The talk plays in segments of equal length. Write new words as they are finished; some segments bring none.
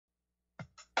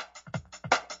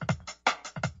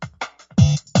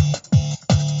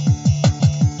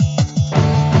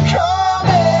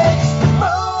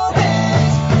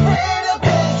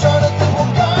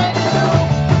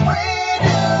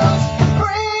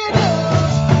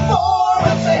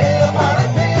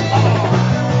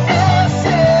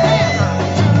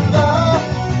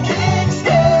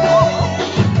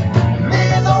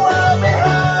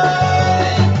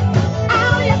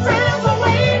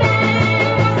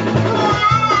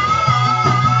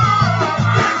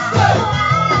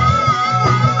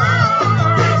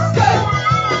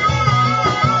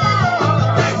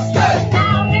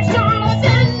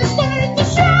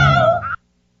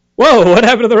Whoa, what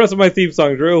happened to the rest of my theme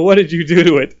song, Drew? What did you do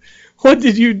to it? What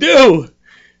did you do?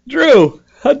 Drew,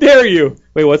 how dare you?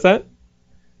 Wait, what's that?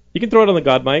 You can throw it on the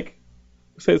God mic.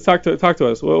 Say, talk to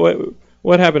us.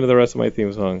 What happened to the rest of my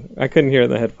theme song? I couldn't hear it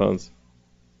in the headphones.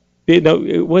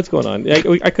 No, what's going on?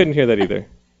 I couldn't hear that either.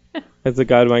 That's the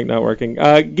God mic not working.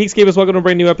 Geekscape is welcome to a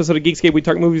brand new episode of Geekscape. We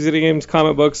talk movies, video games,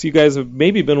 comic books. You guys have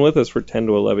maybe been with us for 10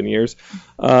 to 11 years.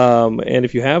 And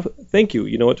if you have, thank you.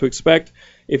 You know what to expect.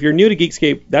 If you're new to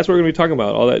Geekscape, that's what we're going to be talking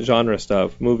about, all that genre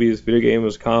stuff. Movies, video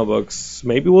games, comic books.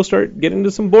 Maybe we'll start getting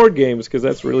into some board games because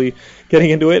that's really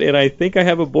getting into it. And I think I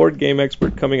have a board game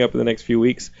expert coming up in the next few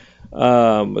weeks.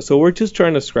 So we're just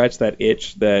trying to scratch that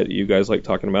itch that you guys like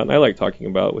talking about, and I like talking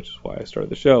about, which is why I started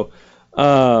the show.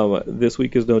 This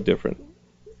week is no different.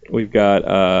 We've got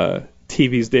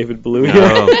TV's David Blue here.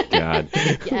 Oh, God.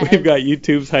 Yes. We've got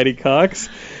YouTube's Heidi Cox.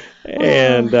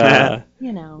 And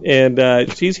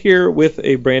she's here with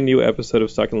a brand new episode of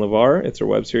Stalking LaVar. It's her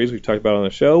web series we've talked about on the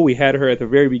show. We had her at the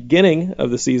very beginning of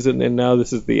the season, and now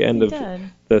this is the end of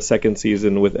the second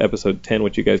season with episode 10,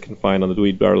 which you guys can find on the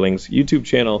Dweeb Darlings YouTube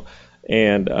channel.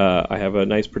 And I have a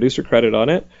nice producer credit on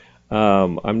it.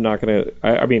 I'm not going to...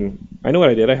 I mean, I know what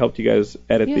I did. I helped you guys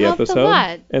edit the episode. A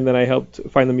lot. And then I helped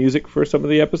find the music for some of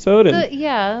the episode.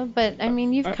 And but I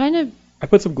mean, you've kind of... I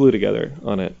put some glue together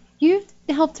on it. You've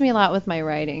helped me a lot with my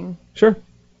writing. Sure.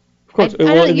 Of course.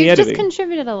 You've just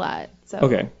contributed a lot. So.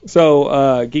 Okay. So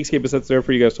Geekscape is there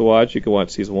for you guys to watch. You can watch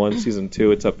season 1, season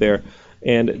 2. It's up there.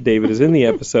 And David is in the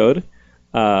episode.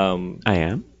 I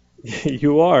am.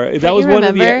 You are. That was one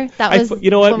of the... That was you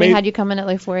know what? When we had you come in at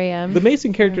like 4 a.m. The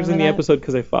Mason character's in the episode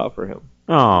because I fought for him.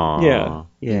 Aww. Yeah.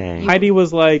 Yay. Heidi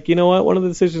was like, you know what? One of the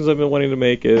decisions I've been wanting to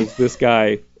make is this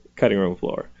guy cutting room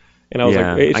floor. And I was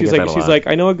she's like,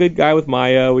 I know a good guy with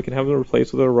Maya. We can have him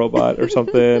replaced with a robot or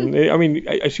something. I mean,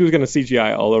 she was going to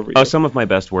CGI all over you. Oh, some of my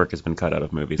best work has been cut out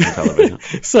of movies and television.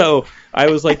 So I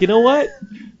was like, you know what?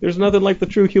 There's nothing like the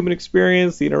true human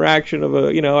experience, the interaction of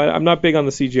I'm not big on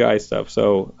the CGI stuff.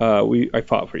 So I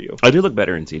fought for you. I do look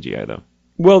better in CGI, though.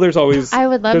 Well, there's always... I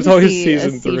would love to see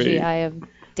season a CGI 3 of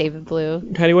David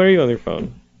Blue. Heidi, why are you on your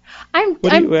phone? I don't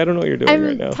know what you're doing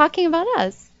right now. I'm talking about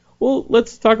us. Well,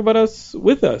 let's talk about us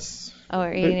with us. Oh,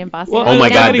 are you getting bossy? Well, oh my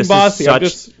God, this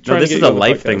is this is a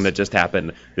life thing that just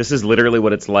happened. This is literally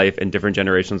what it's life in different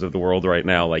generations of the world right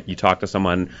now. Like, you talk to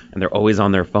someone and they're always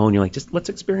on their phone. You're like, just let's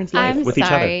experience life with each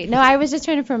other. No, I was just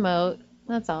trying to promote.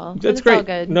 That's all. That's great. All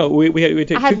good. No, we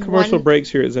take 2 commercial breaks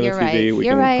here at Zenith TV. We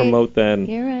can promote then.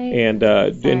 You're right.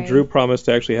 And Drew promised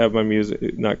to actually have my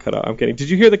music not cut off. I'm kidding. Did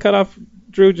you hear the cutoff,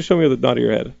 Drew? Just show me with the nod of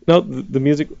your head. No, the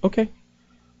music. Okay.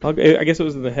 I guess it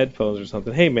was in the headphones or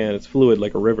something. Hey, man, it's fluid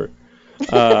like a river.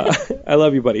 I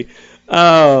love you, buddy.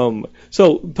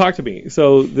 So talk to me.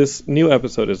 So this new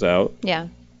episode is out. Yeah.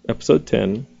 Episode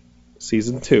 10,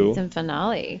 season 2.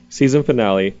 Season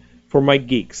finale. For my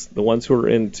geeks, the ones who are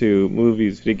into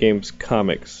movies, video games,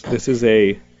 comics. This is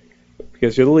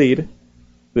because you're the lead,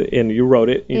 and you wrote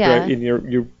it. And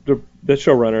you're the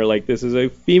showrunner. Like, this is a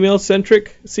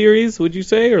female-centric series, would you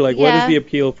say? Or, like, what is the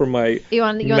appeal for my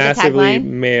massively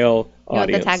male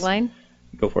audience? You want the tagline?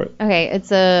 Go for it. Okay,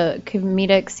 it's a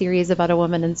comedic series about a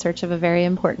woman in search of a very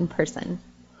important person.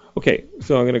 Okay,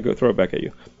 so I'm going to throw it back at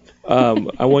you.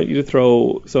 I want you to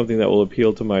throw something that will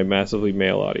appeal to my massively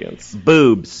male audience.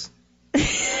 Boobs.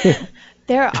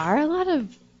 There are a lot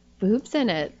of boobs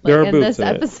in it. There are boobs this in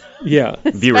episode. It. Yeah.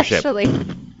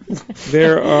 Viewership.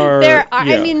 There are. Yeah.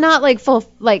 I mean, not like full.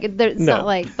 Like there's not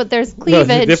like, but there's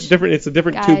cleavage. No, it's a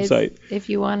different tube site. If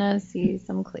you want to see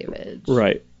some cleavage.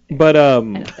 Right. But I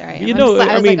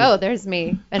was like, oh, there's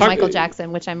me and Michael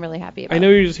Jackson, which I'm really happy about. I know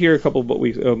you were just here a couple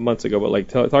months ago, but like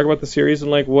talk about the series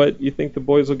and like what you think the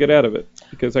boys will get out of it,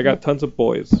 because I got tons of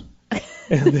boys,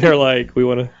 and they're like, we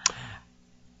want to.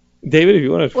 David, if you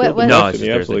want to field the question,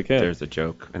 you absolutely can. There's a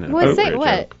joke. What's it?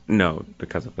 What? Joke. No,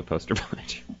 because of the poster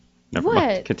page. Never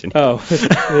mind. Continue. Oh,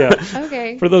 yeah.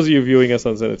 Okay. For those of you viewing us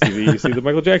on Zenith TV, you see the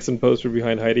Michael Jackson poster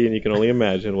behind Heidi, and you can only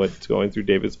imagine what's going through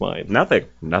David's mind. Nothing.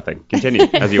 Continue,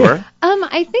 as you were.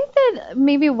 I think that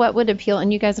maybe what would appeal,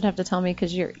 and you guys would have to tell me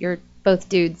because you're both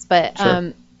dudes, but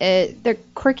sure. They're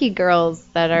quirky girls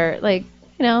that are like,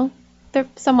 they're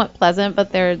somewhat pleasant,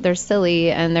 but they're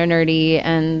silly and they're nerdy,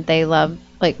 and they love,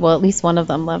 like, well, at least one of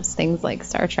them loves things like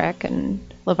Star Trek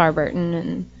and LeVar Burton,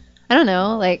 and I don't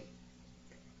know, like.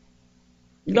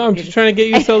 No, I'm just trying to get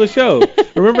you to sell the show.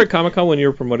 Remember at Comic-Con when you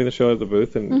were promoting the show at the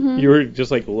booth, and you were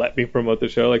just like, let me promote the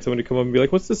show? Like, somebody would come up and be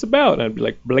like, what's this about? And I'd be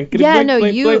like, blankety yeah, blank, no,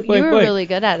 blank, you blank, blank, were blank. really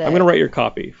good at it. I'm going to write your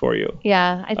copy for you.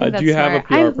 Yeah, I think that's do you have a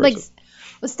PR person?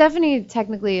 Well, Stephanie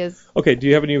technically is. Okay, do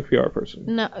you have a new PR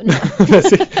person? No.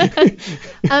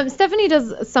 Stephanie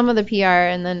does some of the PR,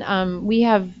 and then we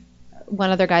have one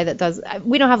other guy that does.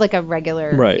 We don't have like a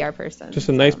regular PR person. Just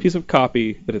a nice piece of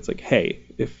copy that it's like, hey,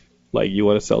 if like you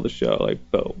want to sell the show,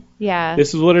 like boom. Yeah.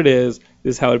 This is what it is.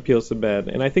 This is how it appeals to men,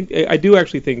 and I do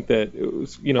actually think that it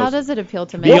was, How does it appeal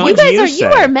to men? Well, you guys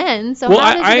are men, so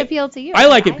how does it appeal to you? I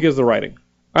like it because of the writing.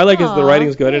 I like it because the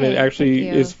writing's good and it actually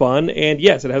Thank you. is fun. And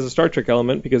yes, it has a Star Trek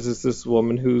element because it's this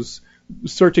woman who's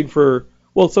searching for,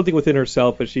 well, something within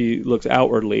herself as she looks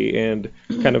outwardly and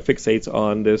kind of fixates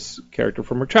on this character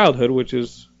from her childhood, which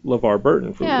is LaVar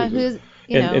Burton.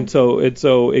 So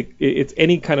it's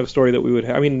any kind of story that we would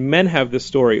have. I mean, men have this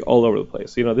story all over the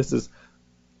place. This is,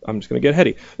 I'm just going to get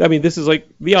heady. I mean, this is like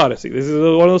the Odyssey. This is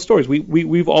one of those stories.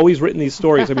 We've always written these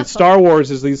stories. I mean, Star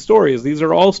Wars is these stories. These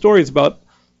are all stories about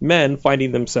men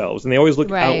finding themselves, and they always look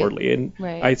outwardly. And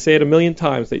I say it a million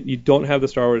times that you don't have the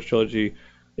Star Wars trilogy,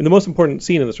 in the most important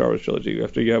scene in the Star Wars trilogy,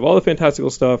 after you have all the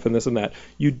fantastical stuff and this and that,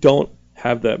 you don't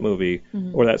have that movie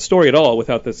or that story at all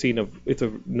without the scene of,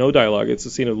 no dialogue, it's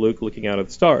the scene of Luke looking out at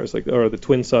the stars, or the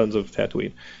twin suns of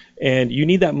Tatooine. And you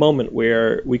need that moment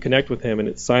where we connect with him and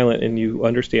it's silent and you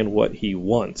understand what he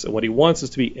wants. And what he wants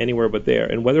is to be anywhere but there.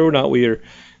 And whether or not we are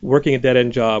working a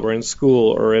dead-end job or in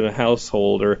school or in a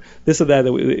household or this or that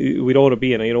we don't want to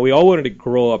be in. We all wanted to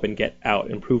grow up and get out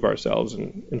and prove ourselves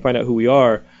and find out who we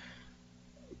are.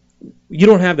 You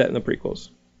don't have that in the prequels.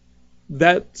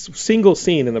 That single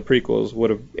scene in the prequels would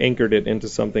have anchored it into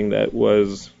something that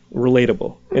was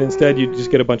relatable. And instead you just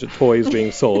get a bunch of toys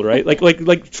being sold, right?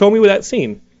 Like show me that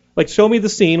scene. Like, show me the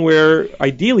scene where,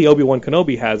 ideally, Obi-Wan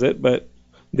Kenobi has it, but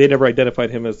they never identified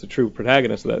him as the true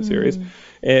protagonist of that series.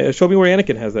 Show me where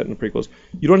Anakin has that in the prequels.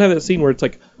 You don't have that scene where it's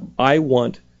like, I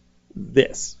want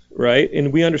this, right?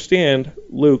 And we understand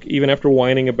Luke, even after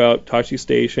whining about Tashi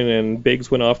Station and Biggs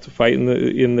went off to fight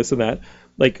in this and that,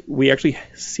 like, we actually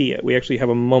see it. We actually have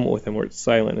a moment with him where it's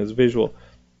silent, it's visual.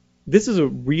 This is a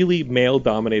really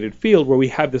male-dominated field where we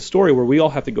have this story where we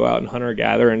all have to go out and hunt or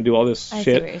gather and do all this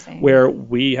shit where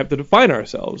we have to define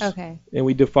ourselves. Okay. And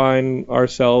we define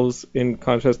ourselves in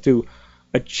contrast to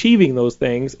achieving those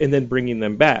things and then bringing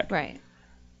them back. Right.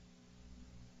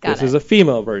 This is a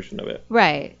female version of it.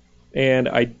 Right. And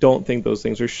I don't think those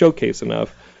things are showcased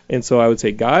enough. And so I would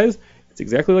say, guys, it's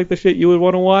exactly like the shit you would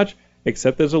want to watch,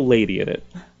 except there's a lady in it.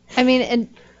 I mean,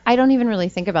 and I don't even really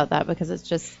think about that because it's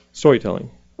just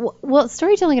storytelling. Well,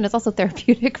 storytelling, and it's also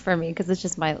therapeutic for me because it's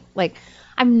just I'm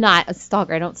not a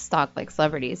stalker. I don't stalk like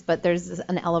celebrities, but there's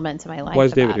an element to my life. Why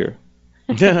is David here?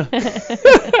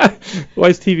 Why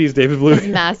is TV's David Blue? His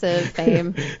massive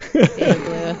fame. David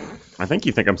Blue. I think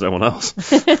you think I'm someone else.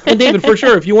 And David, for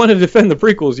sure, if you want to defend the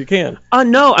prequels, you can.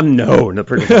 No, the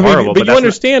prequels are horrible. But you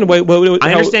understand I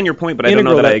understand your point, but I don't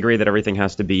know that I agree that everything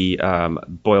has to be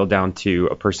boiled down to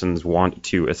a person's want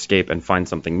to escape and find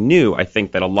something new. I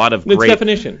think that a lot of It's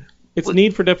definition. It's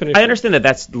need for definition. I understand that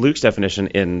that's Luke's definition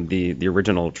in the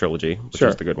original trilogy, which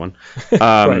is the good one.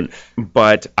 Right.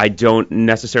 But I don't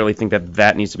necessarily think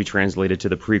that needs to be translated to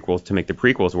the prequels to make the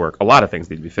prequels work. A lot of things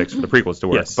need to be fixed for the prequels to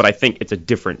work. Yes. But I think it's a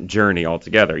different journey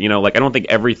altogether. I don't think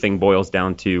everything boils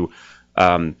down to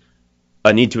a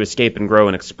need to escape and grow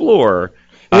and explore.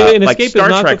 And like escape Star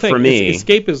is not Trek the thing. For me,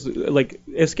 escape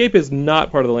is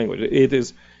not part of the language.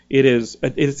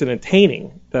 It's an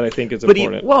attaining that I think is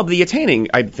important. The attaining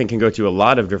I think can go to a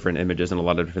lot of different images and a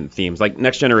lot of different themes. Like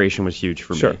Next Generation was huge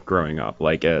for me growing up.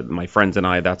 Like my friends and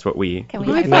I, that's what we. Can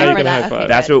we high five for that? Okay,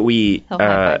 that's what we.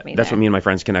 That's what me and my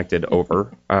friends connected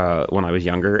over when I was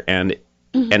younger, and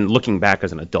looking back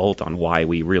as an adult on why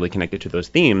we really connected to those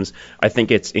themes, I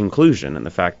think it's inclusion and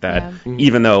the fact that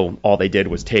even though all they did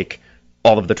was take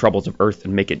all of the troubles of Earth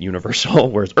and make it universal,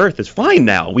 whereas Earth is fine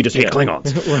now. We just hate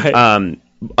Klingons. Right.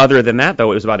 Other than that,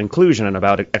 though, it was about inclusion and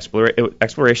about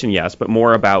exploration, yes, but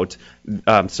more about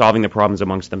solving the problems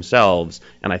amongst themselves.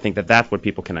 And I think that that's what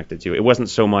people connected to. It wasn't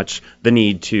so much the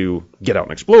need to get out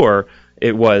and explore.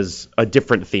 It was a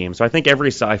different theme. So I think every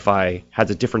sci-fi has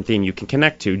a different theme you can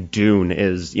connect to. Dune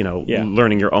is,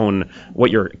 learning your own, what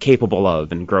you're capable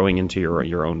of and growing into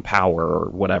your own power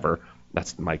or whatever.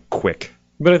 That's my quick.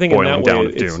 But I think in that way,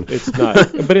 it's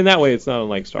not. But in that way, it's not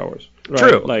unlike Star Wars. Right?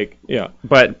 True.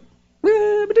 But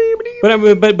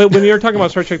when you're talking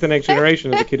about Star Trek: The Next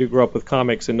Generation, as a kid who grew up with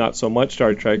comics and not so much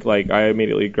Star Trek, I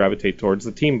immediately gravitate towards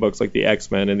the team books like the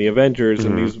X-Men and the Avengers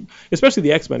and these, especially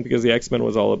the X-Men, because the X-Men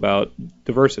was all about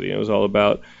diversity. It was all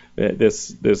about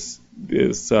these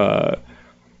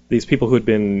people who had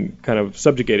been kind of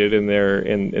subjugated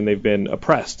and they've been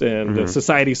oppressed, and the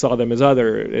society saw them as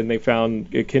other, and they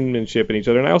found a kinship in each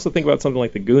other. And I also think about something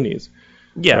like the Goonies,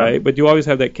 Yeah. Right. But you always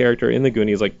have that character in the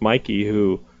Goonies, like Mikey,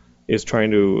 who is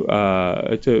trying to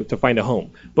find a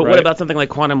home. But right? what about something like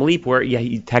Quantum Leap, where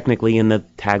technically in the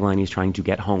tagline he's trying to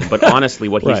get home, but honestly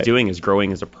what he's doing is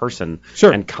growing as a person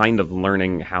and kind of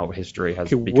learning how history has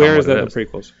become. Where is what that it in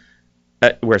the prequels?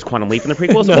 Where's Quantum Leap in the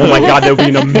prequels? Oh my God, that would be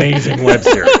an amazing web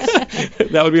series.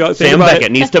 That would be awesome. Sam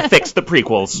Beckett needs to fix the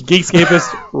prequels.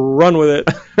 Geekscapists, run with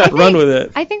it. Run with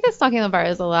it. I think that Stalking LaVar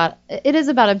is a lot. It is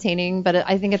about obtaining, but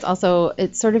I think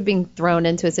it's sort of being thrown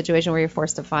into a situation where you're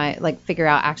forced to figure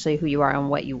out actually who you are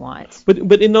and what you want.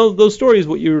 But in those stories,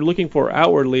 what you're looking for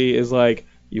outwardly is like,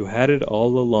 you had it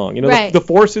all along. You know, the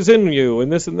force is in you,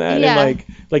 and this and that, and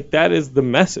like that is the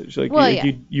message. Like,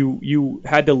 you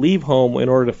had to leave home in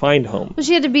order to find home. Well,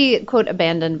 she had to be, quote,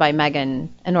 abandoned by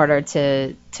Megan in order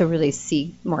to really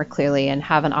see more clearly and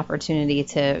have an opportunity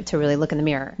to really look in the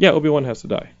mirror. Yeah, Obi-Wan has to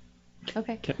die.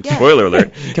 Okay. Spoiler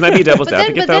alert. Can I be devil's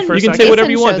advocate though for a second? You can say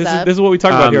whatever you want. This is what we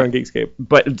talk about here on Geekscape.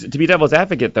 But to be devil's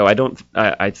advocate though, I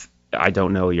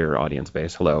don't know your audience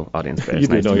base. Hello, audience base. You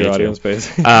do know your audience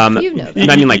base. You know that.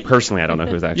 I mean, like, personally, I don't know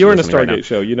who's actually You're in a listening Stargate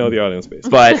show. You know the audience base.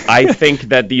 But I think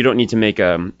that you don't need to make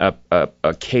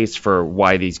a case for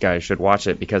why these guys should watch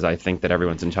it, because I think that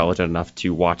everyone's intelligent enough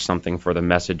to watch something for the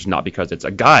message, not because it's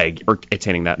a guy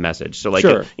attaining that message. So, like,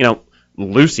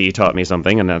 Lucy taught me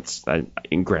something, and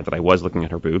granted, I was looking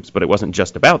at her boobs, but it wasn't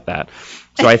just about that.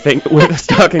 So I think with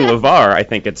Stalking LaVar, I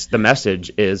think the message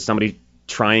is somebody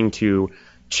trying to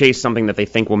chase something that they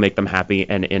think will make them happy,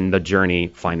 and in the journey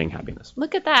finding happiness.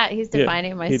 Look at that. He's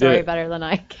defining my story better than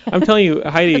I can. I'm telling you,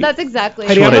 Heidi. But that's exactly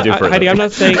Heidi, I'm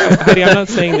not saying I'm not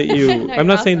saying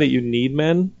that you need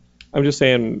men. I'm just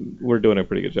saying we're doing a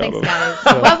pretty good job of it.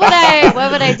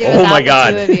 What would I do Oh my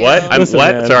God. The two of you? What? Listen,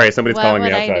 what? Man. Sorry, somebody's calling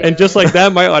me outside. And just like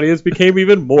that, my audience became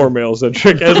even more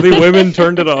male-centric as the women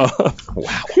turned it off.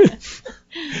 Wow.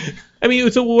 I mean,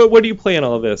 so what do you play in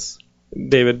all of this?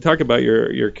 David, talk about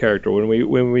your character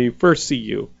when we first see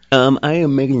you. I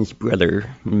am Megan's brother,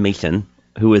 Mason,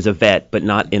 who is a vet, but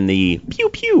not in the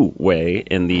pew-pew way,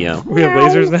 in the we have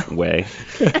lasers now? Way.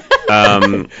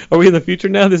 Are we in the future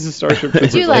now? This is Starship.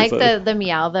 Did you like the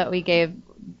meow that we gave,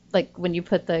 like when you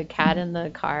put the cat in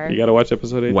the car? You got to watch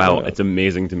episode 8. Wow, it's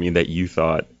amazing to me that you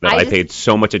thought that I paid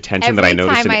so much attention that I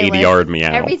noticed an 80-yard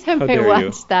meow. Every time I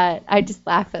watched that, I just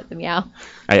laugh at the meow.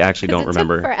 I actually don't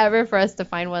remember. It took forever for us to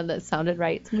find one that sounded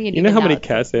right to me. And you know how many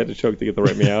cats they had to choke to get the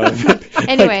right meow?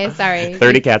 Anyway, sorry.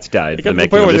 30 cats died for the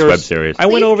making of this web series. I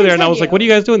went over there and I was like, what are you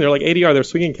guys doing? They're like, ADR, they're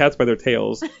swinging cats by their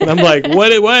tails. And I'm like,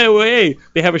 wait.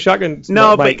 They have a shotgun.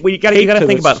 No, but you got to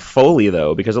think about Foley,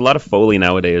 though, because a lot of Foley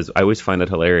nowadays, I always find it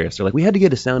hilarious. They're like, we had to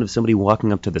get a sound of somebody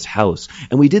walking up to this house,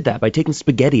 and we did that by taking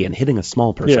spaghetti and hitting a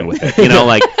small person with it. You know,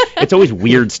 like, it's always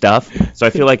weird stuff. So I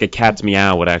feel like a cat's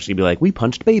meow would actually be like, we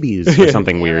punched babies, or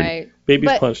something weird. Right.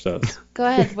 Babies punched us. Go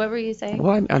ahead. What were you saying?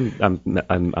 Well,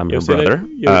 I'm your brother.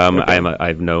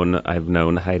 I've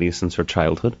known Heidi since her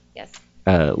childhood. Yes.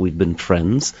 We've been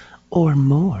friends or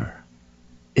more.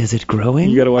 Is it growing?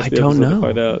 You gotta watch the episode to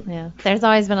find out. Yeah, there's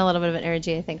always been a little bit of an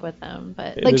energy, I think, with them,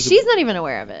 but like she's not even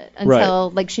aware of it until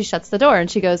like she shuts the door and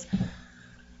she goes,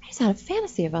 "I just had a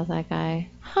fantasy about that guy,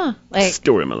 huh?" Like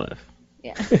story of my life.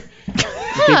 Yeah.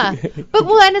 Huh. But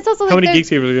and it's also like how many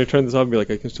Geekscapers are gonna turn this off and be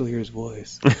like, I can still hear his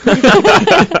voice.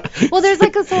 Well, there's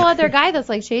like this whole other guy that's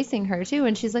like chasing her too,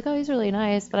 and she's like, oh, he's really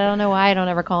nice, but I don't know why I don't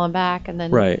ever call him back, and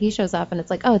then he shows up and it's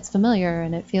like, oh, it's familiar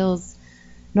and it feels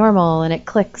normal and it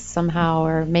clicks somehow,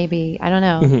 or maybe I don't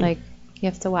know. Like you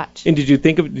have to watch. And did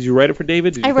you write it for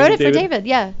David? I wrote it for David.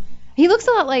 Yeah. He looks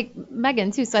a lot like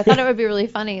Megan too, so I thought it would be really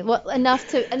funny. Well, enough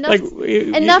to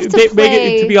play.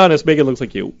 Megan, to be honest, Megan looks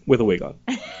like you with a wig on.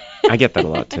 I get that a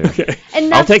lot too. Okay.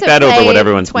 I'll take that over what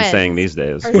everyone's been saying these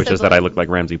days, which is that I look like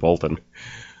Ramsay Bolton.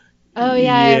 Oh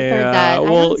yeah, I've heard that.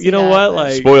 Well, you know what?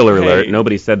 Like, spoiler alert: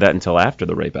 nobody said that until after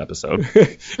the rape episode.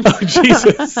 Oh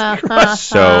Jesus! So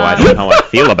I don't know how I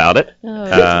feel about it.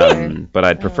 But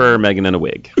I'd prefer Megan in a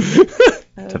wig.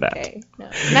 To that. No.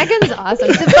 Megan's awesome.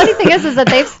 The funny thing is that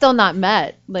they've still not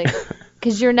met, like,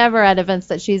 because you're never at events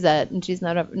that she's at, and she's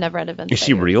never at events. Is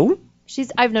she real?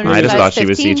 I've known her. I just thought 15. She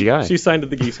was CGI. She signed to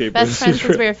the Geekscape. Best friends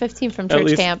since we were 15 from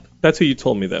church camp. That's who you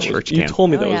told me that was. You told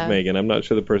me that was Megan. I'm not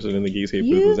sure the person in the Geekscape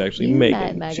booth was actually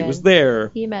Megan. She was there.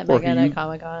 He met Megan at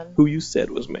Comic-Con. Who you said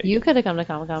was Megan. You could have come to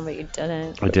Comic-Con, but you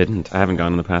didn't. I didn't. I haven't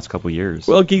gone in the past couple years.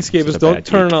 Well, Geekscape don't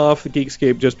turn off the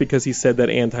Geekscape just because he said that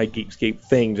anti-Geekscape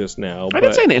thing just now. I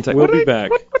didn't say an anti. We'll be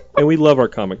back, and we love our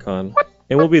Comic-Con.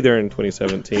 And we'll be there in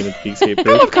 2017 at Geekscape.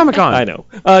 I love Comic-Con. I know.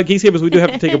 Geekscapers, we do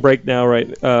have to take a break now, right?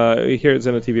 Here at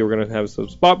Zena TV, we're going to have some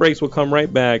spot breaks. We'll come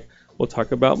right back. We'll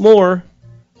talk about more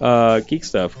geek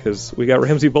stuff, because we got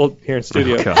Ramsay Bolt here in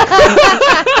studio.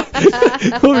 Oh,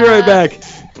 We'll be right back.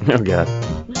 Oh, God.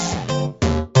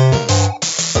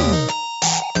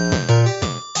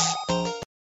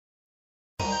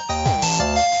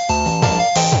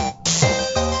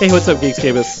 Hey, what's up,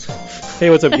 Geekscapists?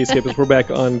 We're back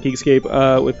on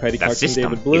Geekscape with Heidi Cox and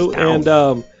David Blue.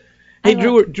 And hey,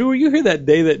 Drew, were you here that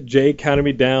day that Jay counted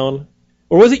me down?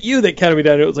 Or was it you that counted me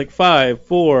down? It was like 5,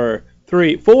 4,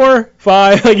 3, 4,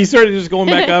 5. Like, he started just going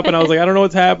back up, and I was like, I don't know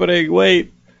what's happening.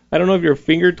 Wait, I don't know if your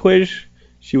finger twitched.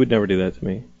 She would never do that to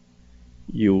me.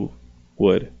 You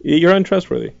would. You're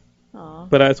untrustworthy. Aw.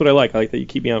 But that's what I like. I like that you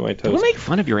keep me on my toes. Don't make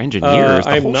fun of your engineers.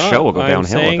 The whole show will go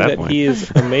downhill at that point. I'm saying that he is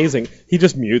amazing. He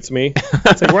just mutes me.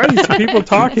 It's like, why are these people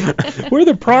talking? Where are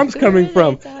the prompts coming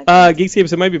from?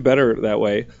 Geekscape, it might be better that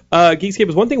way. Geekscape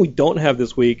is one thing we don't have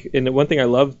this week, and one thing I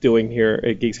love doing here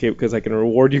at Geekscape, because I can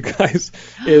reward you guys,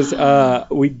 is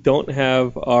we don't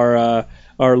have our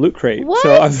loot crate. What?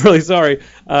 So I'm really sorry.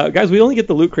 Guys, we only get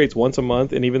the loot crates once a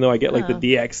month, and even though I get like the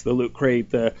DX, the loot crate,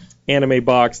 the anime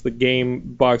box, the game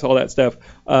box, all that stuff,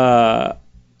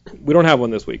 we don't have one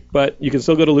this week. But you can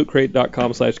still go to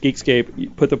lootcrate.com/Geekscape. You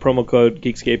put the promo code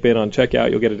Geekscape in on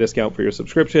checkout. You'll get a discount for your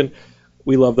subscription.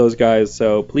 We love those guys,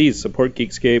 so please support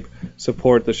Geekscape,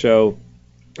 support the show,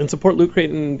 and support Loot Crate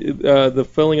and the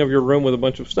filling of your room with a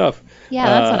bunch of stuff. Yeah,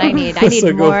 that's what I need. I need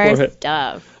so go more for it.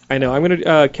 stuff. I know. I'm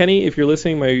gonna Kenny, if you're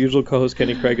listening, my usual co-host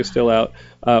Kenny Craig is still out.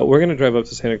 We're gonna drive up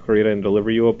to Santa Clarita and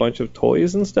deliver you a bunch of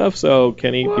toys and stuff. So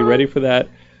Kenny, be ready for that.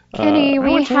 Kenny,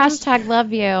 we hashtag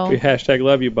love you. We hashtag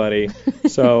love you, buddy.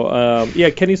 So yeah,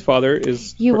 Kenny's father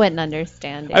is. You wouldn't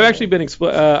understand. David. I've actually been.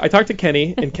 I talked to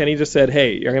Kenny, and Kenny just said,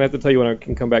 "Hey, I'm gonna have to tell you when I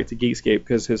can come back to Geekscape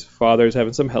because his father's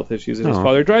having some health issues, and his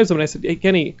father drives him." And I said, "Hey,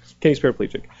 Kenny's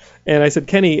paraplegic," and I said,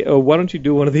 "Kenny, why don't you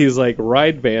do one of these like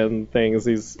ride van things?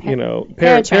 These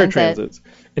paratransits."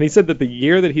 And he said that the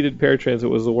year that he did paratransit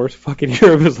was the worst fucking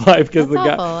year of his life because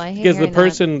the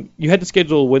person you had to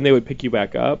schedule when they would pick you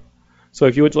back up. So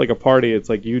if you went to like a party, it's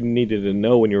like you needed to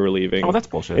know when you were leaving. Oh, that's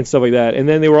bullshit. And stuff like that. And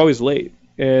then they were always late.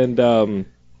 And I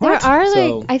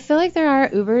feel like there are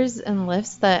Ubers and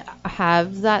Lyfts that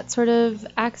have that sort of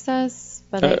access,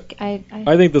 but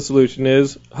I think the solution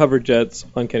is hover jets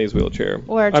on Kenny's wheelchair.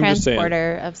 Or a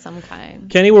transporter of some kind.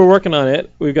 Kenny, we're working on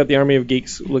it. We've got the Army of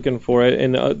Geeks looking for it.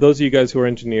 And those of you guys who are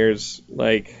engineers,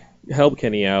 like, help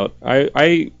Kenny out.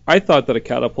 I thought that a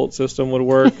catapult system would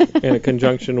work in a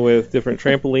conjunction with different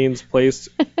trampolines placed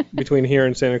between here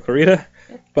and Santa Clarita.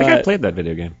 But I played that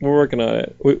video game. We're working on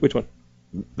it. Which one?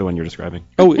 The one you're describing.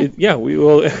 Oh, yeah. We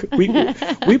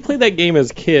played that game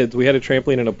as kids. We had a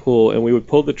trampoline and a pool, and we would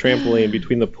pull the trampoline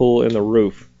between the pool and the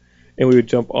roof, and we would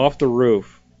jump off the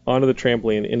roof onto the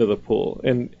trampoline into the pool.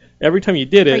 And every time you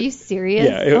did it... Are you serious?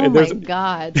 Yeah. Oh, my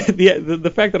God.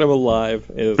 The fact that I'm alive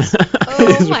is...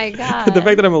 Oh, my God. The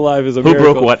fact that I'm alive is a miracle.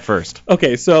 Who broke what first?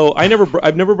 Okay, so I've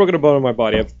never broken a bone in my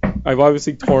body. I've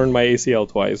obviously torn my ACL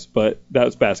twice, but that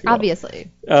was basketball.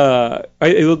 Obviously. The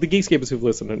Geekscapists who've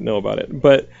listened know about it.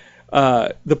 But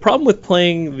the problem with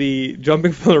playing the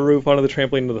jumping from the roof onto the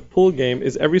trampoline into the pool game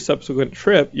is every subsequent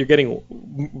trip, you're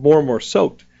getting more and more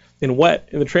soaked and wet,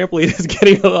 and the trampoline is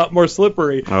getting a lot more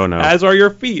slippery. Oh, no. As are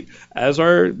your feet, as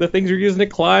are the things you're using to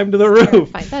climb to the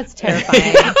roof. That's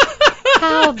terrifying.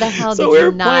 How the hell did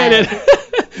you not? Playing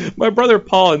it. My brother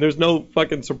Paul, and there's no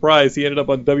fucking surprise, he ended up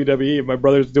on WWE, and my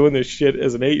brother's doing this shit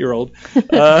as an 8-year-old.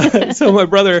 So my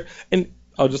brother, and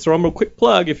I'll just throw him a quick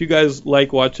plug, if you guys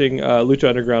like watching Lucha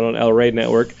Underground on El Rey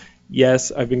Network,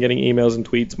 yes, I've been getting emails and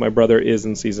tweets. My brother is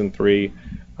in Season 3.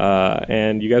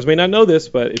 And you guys may not know this,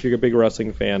 but if you're a big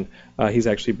wrestling fan, he's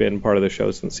actually been part of the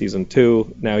show since Season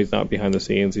 2. Now he's not behind the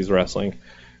scenes, he's wrestling.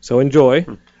 So enjoy.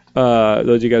 Those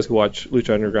of you guys who watch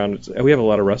Lucha Underground, we have a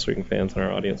lot of wrestling fans in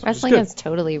our audience. Wrestling is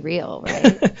totally real,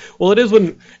 right? Well, it is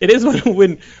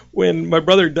when my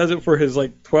brother does it for his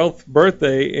like 12th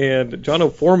birthday, and John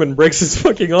O'Foreman breaks his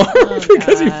fucking arm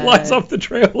because he flies off the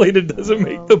trampoline and doesn't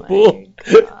make the pool.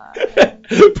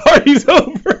 Party's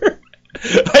over.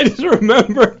 I just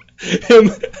remember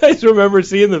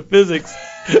seeing the physics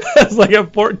as like a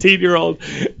 14-year-old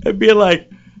and being like,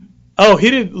 oh, he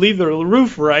didn't leave the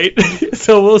roof right,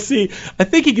 so we'll see. I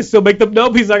think he can still make the...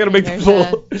 Nope, he's not going to make the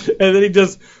pool. And then he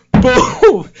just...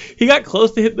 Boom! He got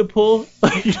close to hitting the pool,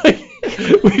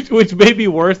 which may be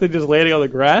worse than just landing on the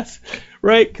grass,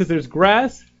 right? Because there's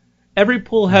grass. Every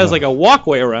pool has like a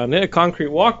walkway around it, a concrete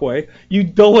walkway. You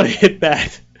don't want to hit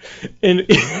that. And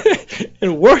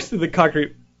worse than the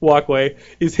concrete walkway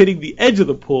is hitting the edge of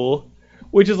the pool,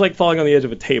 which is like falling on the edge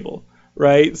of a table,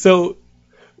 right? So...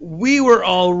 we were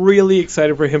all really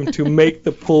excited for him to make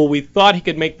the pool. We thought he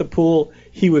could make the pool.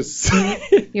 He was...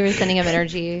 You were sending him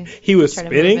energy. He was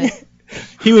spinning.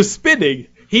 He was spinning.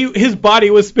 his body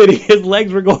was spinning. His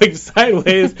legs were going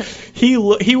sideways. He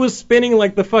was spinning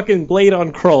like the fucking blade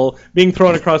on Krull being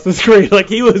thrown across the screen. Like,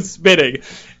 he was spinning.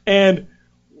 And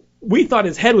we thought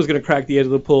his head was going to crack the edge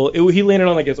of the pool. He landed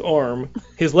on, like, his arm.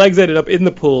 His legs ended up in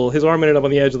the pool. His arm ended up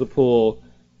on the edge of the pool.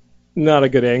 Not a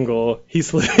good angle. He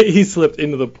slipped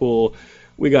into the pool.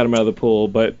 We got him out of the pool,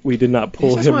 but we did not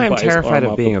pull That's him why I'm by his arm terrified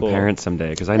off of being the a pool. parent someday,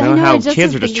 because I I know know, I how just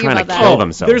kids was are just thinking trying to about kill that.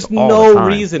 themselves There's all the no time.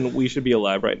 reason we should be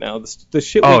alive right now. The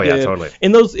shit Oh, we yeah, did. totally.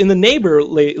 In the neighbor,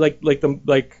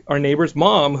 like our neighbor's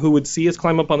mom, who would see us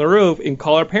climb up on the roof and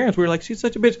call our parents. We were like, she's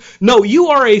such a bitch. No, you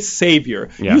are a savior.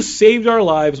 Yeah. You saved our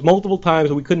lives multiple times,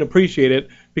 and we couldn't appreciate it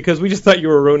because we just thought you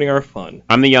were ruining our fun.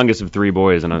 I'm the youngest of 3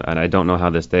 boys, and I don't know how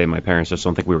this day my parents just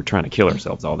don't think we were trying to kill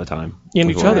ourselves all the time. And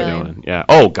With each what we other. were doing. Yeah.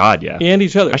 Oh, God, yeah. And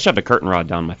each other. I shoved a curtain rod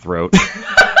down my throat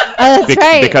That's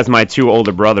right. because my 2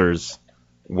 older brothers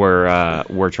were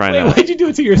trying Wait, to. why'd you do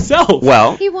it to yourself?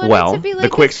 Well, He wanted to be like the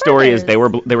quick his story is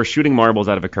brothers. they were shooting marbles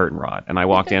out of a curtain rod, and I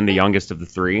walked in, the youngest of the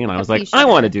 3, and I was like, I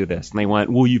want to do this, and they went,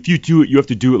 well, if you do it, you have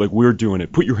to do it like we're doing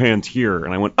it. Put your hands here,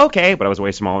 and I went, okay, but I was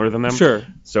way smaller than them. Sure.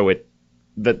 So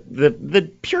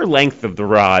the pure length of the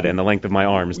rod and the length of my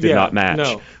arms did Yeah, not match.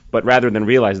 no. But rather than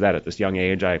realize that at this young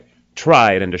age, I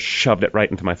tried and just shoved it right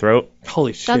into my throat.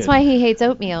 Holy shit. That's why he hates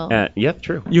oatmeal. Yep,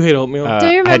 true. You hate oatmeal? Do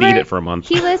you I had to remember? eat it for a month.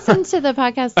 He listened to the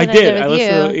podcast I that did. I I did with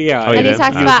listened you. to, yeah. Oh, you And he did?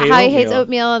 talks You about hate how he hates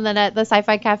oatmeal and then at the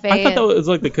sci-fi cafe. I thought that was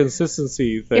like the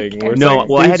consistency thing. Where it's No, like,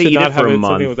 well, I dudes had to should eat not it have for a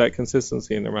month. something with that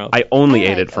consistency in their mouth. I only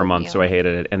I ate like it for a month, so I oatmeal.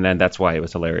 hated it, and then that's why it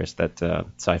was hilarious that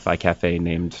Sci-Fi Cafe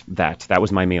named that. That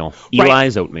was my meal. Right.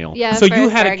 Eli's oatmeal. Yeah, So for you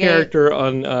had a Stargate. character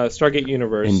on Stargate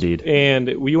Universe. Indeed. And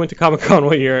we went to Comic-Con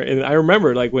one year, and I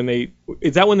remember, like,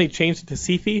 is that when they changed it to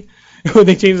Sifi? When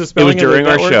they changed the It spelling was of the during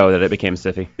our network? show that it became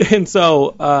Siffy. And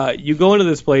so you go into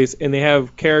this place, and they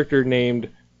have character named,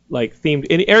 like, themed.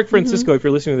 And Eric Francisco, if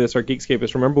you're listening to this, our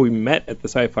Geekscape, remember we met at the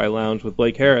Sci-Fi Lounge with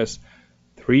Blake Harris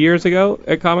 3 years ago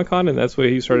at Comic-Con, and that's where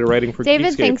he started writing for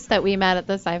David Geekscape. thinks that we met at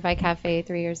the Sci-Fi Cafe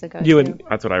 3 years ago. You too. and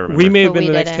That's what I remember. we may have But been we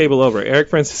the next didn't. table over. Eric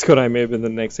Francisco and I may have been the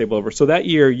next table over. So that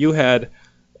year you had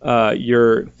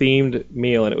your themed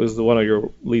meal, and it was one of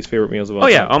your least favorite meals of all Oh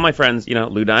yeah, time. all my friends,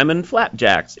 Lou Diamond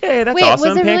flapjacks. Hey, that's Wait, was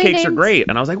awesome. it really Pancakes are named- great.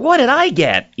 And I was like, what did I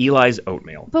get? Eli's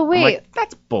oatmeal. But I'm wait. like,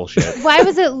 that's bullshit. Why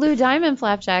was it Lou Diamond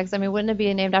Flapjacks? I mean, wouldn't it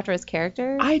be named after his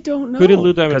character? I don't know. Who did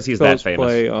Lou Diamond Because he's that famous.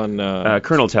 play on?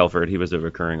 Colonel Telford. He was a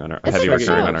recurring on our It's heavy a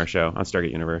recurring show. on our show on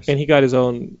Stargate Universe. and he got his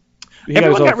own. He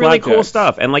Everyone his own got really cool flapjacks.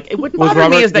 stuff, and like what Was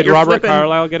bothered me is that did you're Robert flipping.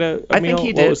 Carlyle get a I meal? think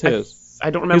he What did. was his? I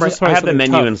don't remember. His was I probably have the something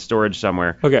menu tough. in storage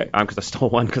somewhere. Okay. Because I stole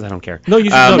one because I don't care. No, you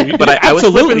should. But I was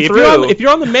flipping absolutely. through. If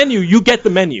you're on the menu, you get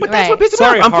the menu. Right. That's what pisses me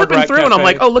Sorry, off. I'm Hard flipping Rock through and I'm Cafe.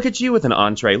 like, oh, look at you with an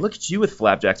entree. Look at you with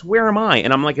flapjacks. Where am I?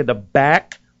 And I'm like at the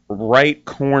back right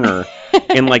corner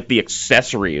in like the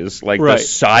accessories, like Right. the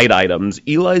side items.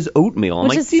 Eli's oatmeal. I'm Which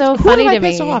like, is so who funny did I to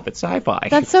piss me. off at Sci-Fi?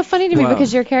 That's so funny to me Wow.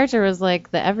 because your character was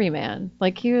like the everyman.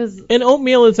 Like he was And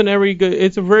oatmeal is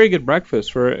it's a very good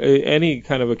breakfast for any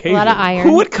kind of a occasion. lot of iron.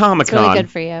 Who at It's Comic-Con really good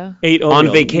for you. Ate oatmeal.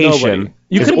 on vacation Nobody.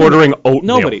 You is could've ordering oatmeal?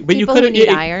 Nobody. But People you who could need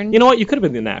iron. You know what? You could have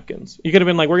been the napkins. You could have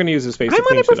been like, we're going to use this space I to might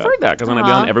clean have shit up. preferred that because I'm going to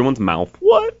be Aw. on everyone's mouth.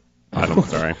 What? I don't know.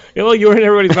 Sorry. Yeah, well, you were in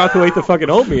everybody's mouth who ate the fucking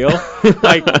oatmeal.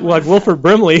 like Wilford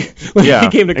Brimley, when Yeah, he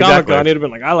came to Comic-Con, exactly. he'd have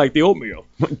been like, I like the oatmeal.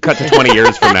 Cut to 20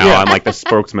 years from now, Yeah. I'm like the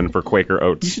spokesman for Quaker You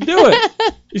Oats. should do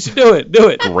it. You should do it. Do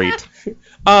it. Great.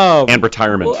 And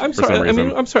retirement I'm for sorry. some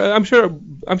reason. I'm sorry.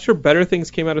 I'm sure better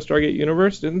things came out of Stargate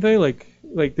Universe, didn't they? Like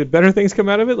did better things come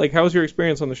out of it? Like, how was your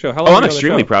experience on the show? How long Oh, were I'm you on the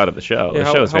extremely show? proud of the show. Yeah, The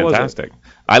how- show is how was it? fantastic.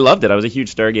 I loved it. I was a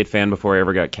huge Stargate fan before I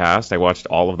ever got cast. I watched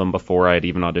all of them before I had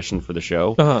even auditioned for the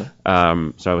show.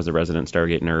 Uh-huh. So I was a resident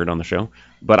Stargate nerd on the show.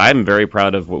 But I'm very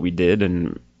proud of what we did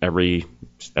in every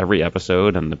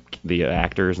episode and the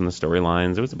actors and the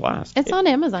storylines. It was a blast. It's on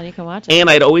Amazon. You can watch it. And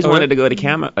I'd always Okay. wanted to go to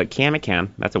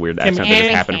Comic-Con. That's a weird accent that just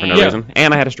happened for no Yeah. reason.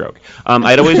 And I had a stroke.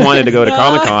 I'd always wanted to go to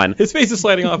Comic-Con. His face is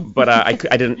sliding off. But I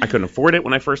couldn't afford it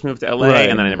when I first moved to LA, Right.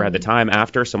 and then I never had the time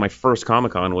after. So my first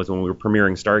Comic-Con was when we were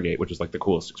premiering Stargate, which was like the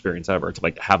coolest experience ever. To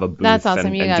like have a booth That's awesome.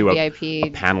 and, You and got do a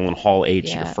VIP. panel in Hall H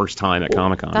Yeah. your first time at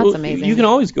Comic-Con. That's amazing. You can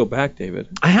always go back, David.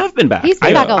 I have been back. He's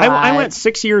been back a I lot. went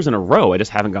 6 years in a row. I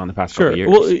just haven't gone the past Sure. couple years.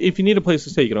 Well, if you need a place to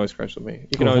stay, you can always crash with me.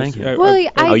 You can Well, always. thank you. Well,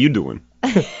 How you doing?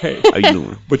 hey, How you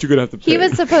doing? but you're gonna have to pay. He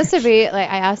was supposed to be like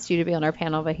I asked you to be on our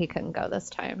panel, but he couldn't go this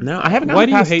time. No, I haven't gone Why the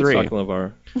do you past hate 3. Stalking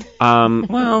LaVar?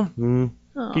 Well,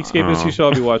 Geekscape is you should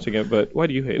all be watching it, but why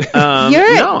do you hate it?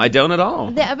 You're- no, I don't at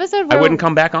all. The episode I where wouldn't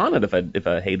come back on it if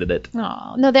I hated it.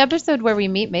 No, the episode where we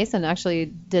meet Mason actually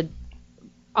did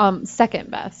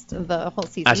Second best of the whole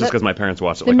season. That's just because my parents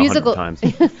watched it the like musical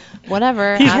 100 times.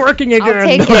 whatever. He's working again. I'll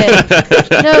take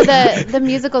it. No, the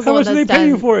musical's How the one much do they that's pay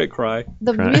you done. for it? Cry.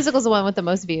 The musical's the one with the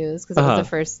most views because it was the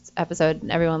first episode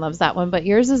and everyone loves that one. But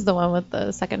yours is the one with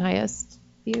the second highest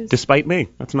views. Despite me.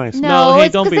 That's nice. No, hey,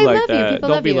 it's don't 'cause be they like love you. that. People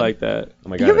Don't love be you. like that. Oh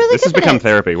my God. You're really This has good at become it.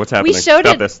 therapy. What's happening? We showed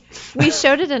Stop it. this. We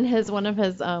showed it in one of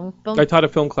his film. I taught a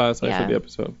film class. I Yeah. showed the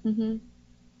episode. Mhm.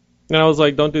 And I was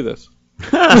like, don't do this.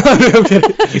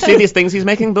 You see these things he's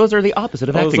making? Those are the opposite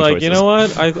of I was acting like, choices. you know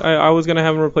what? I was going to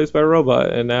have him replaced by a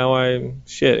robot, and now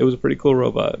it was a pretty cool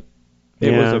robot.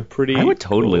 It was a pretty I would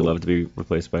totally cool- love to be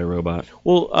replaced by a robot.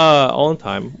 Well, all in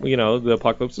time. You know, the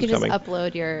apocalypse You is just coming.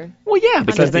 upload your. Well, yeah,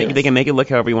 because Understand. they can make it look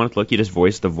however you want it to look. You just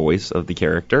voice the voice of the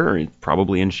character, or it's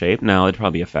probably in shape. No, it'd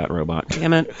probably be a fat robot.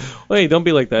 Damn it. Wait, don't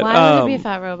be like that. Why would it be a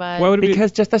fat robot? Why would it be?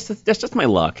 Because that's just my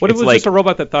luck. What if it It's was like just a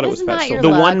robot that thought it was That's fat? not So your the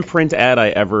luck. one print ad I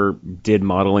ever did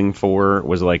modeling for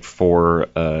was like for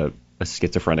a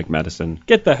schizophrenic medicine.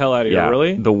 get the hell out of here! Yeah,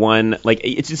 Really? the one like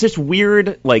it's just this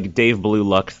weird like Dave Blue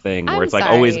Luck thing where I'm it's like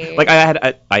always sorry. like I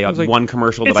had like, one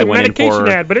commercial it's that I a went in medication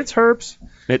for. ad, but it's herpes.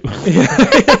 It,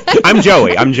 I'm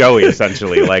Joey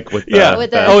essentially like with the, Yeah.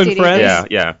 With the Oh, in CDC. Friends?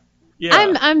 yeah.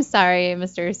 Yeah. I'm sorry,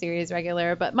 Mr. Series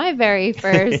Regular, but my very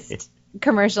first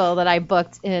commercial that I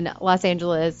booked in Los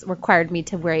Angeles required me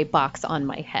to wear a box on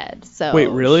my head. So Wait,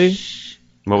 really?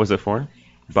 What was it for?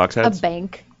 Box a heads?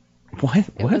 bank. What?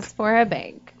 It What? was for a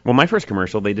bank. Well, my first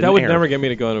commercial they didn't That would air. never get me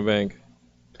to go in a bank.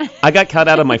 I got cut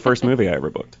out of my first movie I ever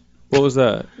booked. What was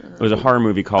that? It was a horror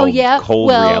movie called Oh, yeah? Cold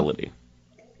Well, Reality.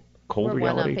 Cold we're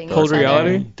Reality? one-upping Cold each other.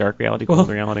 Reality? Dark Reality? Cold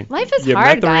Reality? Life is You met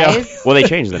hard, the reality. guys. Well, they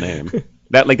changed the name.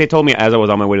 That like they told me as I was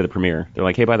on my way to the premiere. They're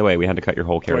like, hey, by the way, we had to cut your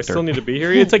whole Do I character. still need to be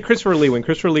here? It's like Christopher Lee. When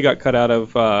Christopher Lee got cut out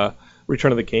of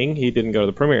Return of the King, he didn't go to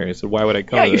the premiere. He said, "Why would I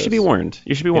come?" Yeah, to you this? should be warned.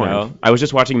 You should be warned. know? I was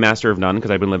just watching Master of None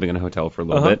because I've been living in a hotel for a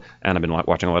little Uh-huh. bit, and I've been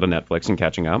watching a lot of Netflix and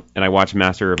catching up. And I watched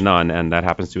Master of None, and that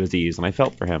happens to Aziz, and I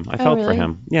felt for him. I felt for really?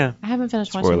 him. Yeah. I haven't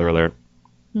finished watching Spoiler it. alert.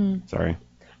 Sorry.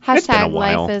 It's been a Hashtag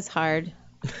while. life is hard.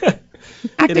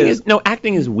 Acting is.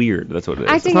 acting is weird. That's what it is.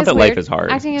 Acting it's not is that weird. life is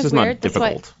hard. Acting it's is just weird. not That's why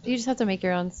difficult. you just have to make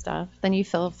your own stuff. Then you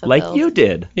feel fulfilled. Like you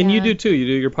did. And you Yeah. do too. You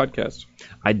do your podcast.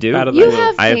 I do. Out of You the-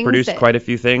 have I have things produced that- quite a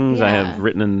few things. I Yeah. have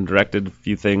written and directed a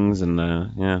few things, and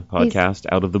podcast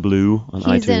Out of the Blue on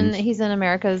iTunes. He's in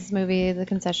America's movie, The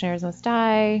Concessionaires Must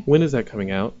Die. When is that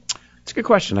coming out? It's a good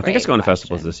question. I think Great it's going to question.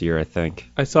 festivals this year. I think.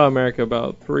 I saw America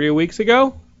about 3 weeks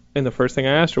ago, and the first thing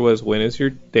I asked her was, "When is your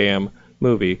damn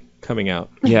movie coming out?"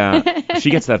 Yeah, she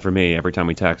gets that from me every time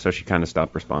we text, so she kind of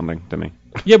stopped responding to me.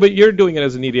 Yeah, but you're doing it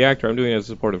as a needy actor. I'm doing it as a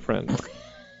supportive friend.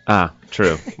 Ah,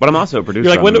 true. But I'm also a producer You're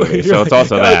like, on when the do movie, you're so it's like,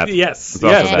 also that. Yes, It's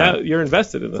also yes. that. Now you're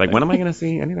invested in it. It's like, when am I going to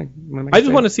see anything? I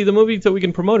just want to see the movie so we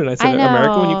can promote it. I said, I know.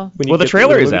 America, when you Well, the get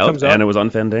trailer when is movie out, comes and it was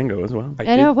on Fandango as well. I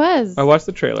And did- it was. I watched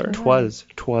the trailer. Twas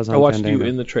on I watched Fandango. you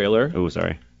in the trailer. Oh,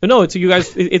 sorry. No, it's you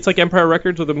guys. It's like Empire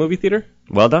Records with a movie theater.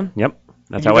 Well done. Yep.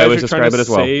 That's You how I guys always are trying describe to it as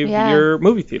well. Save Yeah. your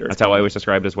movie theater. That's how I always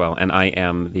describe it as well. And I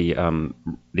am the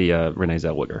Renee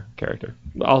Zellweger character.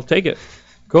 I'll take it.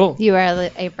 Cool. You are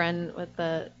the apron with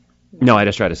the. No, I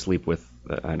just try to sleep with.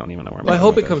 I don't even know where I'm Well, I going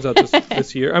hope with it comes out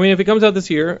this year. I mean, if it comes out this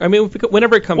year, I mean,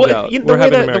 whenever it comes Well, out, you know, we're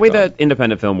having the way America. that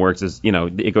independent film works is,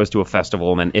 it goes to a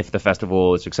festival, and then if the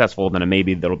festival is successful, then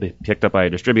maybe that'll be picked up by a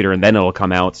distributor, and then it'll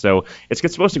come out. So it's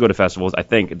supposed to go to festivals, I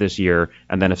think, this year,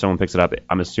 and then if someone picks it up,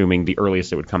 I'm assuming the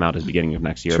earliest it would come out is beginning of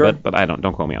next year. Sure. But I don't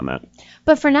quote me on that.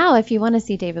 But for now, if you want to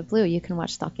see David Blue, you can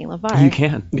watch Stalking LaVar. You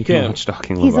can. You can. can watch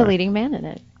Stalking He's a LaVar. leading man in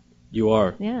it. You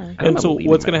are. Yeah. I'm And not so,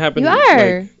 believing what's that. going to happen You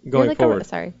are. like, You're going like forward?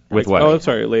 Sorry. With what? Oh, I'm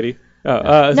sorry, lady.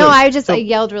 No, So- I just so-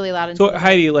 yelled really loud. So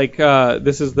Heidi, like,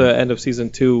 this is the end of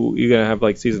season 2. You're gonna have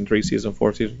like season 3, season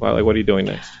 4, season 5. Like, what are you doing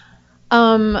next?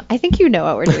 I think you know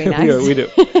what we're doing next. we do.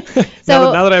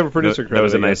 So now that I have a producer That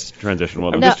was a credit, I nice transition.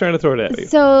 Well I'm done. just trying to throw it at you.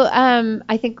 So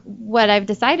I think what I've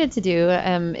decided to do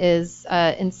is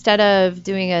instead of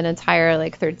doing an entire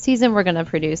like third season, we're going to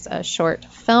produce a short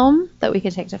film that we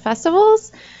can take to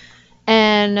festivals,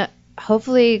 and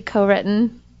hopefully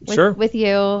co-written Sure. with you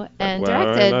and Well, I'm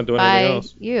not directed doing by anything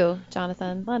else. you,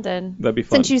 Jonathan London. That'd be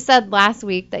fun. Since you said last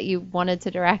week that you wanted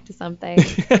to direct something,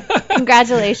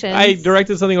 congratulations. I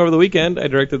directed something over the weekend. I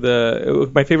directed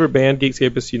my favorite band,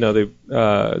 Geekscape. Is,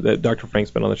 that Dr.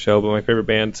 Frank's been on the show, but my favorite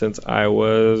band since I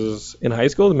was in high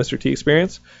school, the Mr. T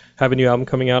Experience, have a new album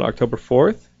coming out October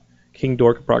 4th. King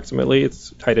Dork, approximately.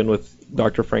 It's tied in with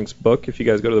Dr. Frank's book. If you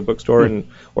guys go to the bookstore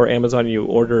or Amazon and you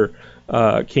order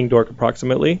King Dork,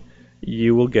 approximately,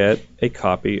 you will get a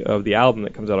copy of the album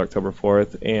that comes out October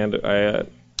 4th. And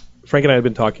Frank and I have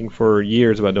been talking for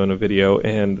years about doing a video,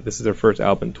 and this is their first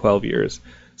album in 12 years.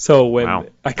 So when Wow.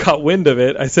 I caught wind of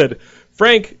it, I said,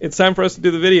 Frank, it's time for us to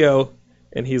do the video.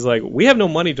 And he's like, we have no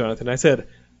money, Jonathan. I said,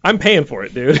 I'm paying for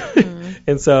it, dude.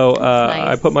 And so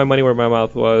nice. I put my money where my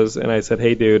mouth was, and I said,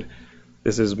 hey, dude,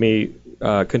 this is me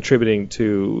contributing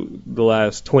to the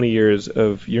last 20 years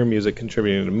of your music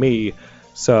contributing to me.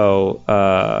 So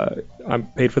I'm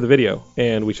paid for the video,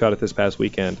 and we shot it this past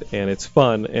weekend, and it's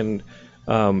fun. And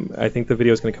I think the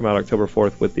video is going to come out October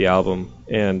 4th with the album,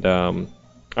 and I'm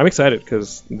excited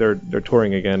because they're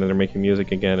touring again and they're making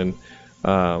music again, and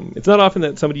it's not often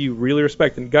that somebody you really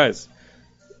respect. And guys,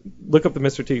 look up the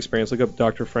Mr. T Experience, look up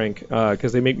Dr. Frank,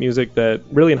 because they make music that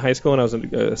really in high school when I was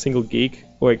a single geek,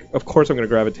 like of course I'm going to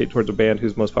gravitate towards a band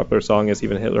whose most popular song is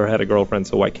Even Hitler Had a Girlfriend,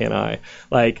 So Why Can't I?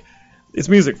 Like, it's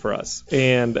music for us,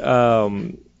 and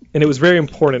it was very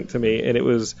important to me, and it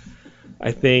was,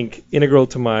 I think, integral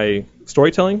to my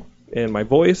storytelling and my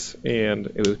voice, and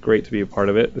it was great to be a part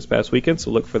of it this past weekend,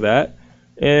 so look for that.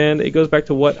 And it goes back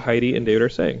to what Heidi and David are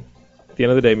saying. At the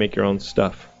end of the day, make your own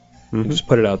stuff. And just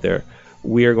put it out there.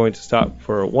 We are going to stop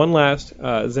for one last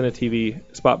Zena TV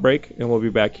spot break, and we'll be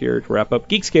back here to wrap up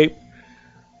Geekscape.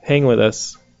 Hang with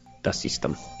us. The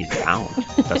system is down.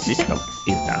 The system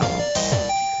is down.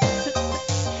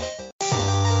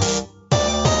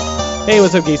 Hey,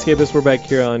 what's up, Geekscapists? We're back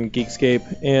here on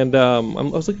Geekscape, and I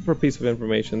was looking for a piece of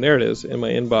information. There it is in my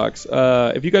inbox.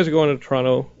 If you guys are going to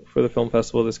Toronto for the film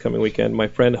festival this coming weekend, my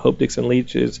friend Hope Dixon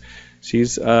Leach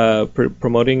she's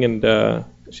promoting and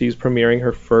she's premiering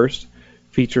her first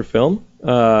feature film,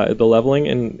 The Leveling,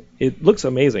 and it looks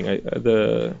amazing.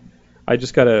 I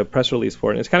just got a press release for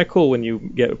it, and it's kind of cool when you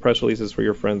get press releases for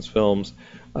your friends' films.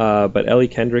 But Ellie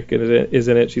Kendrick is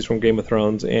in it. She's from Game of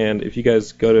Thrones, and if you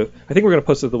guys go to, I think we're going to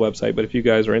post it to the website, but if you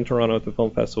guys are in Toronto at the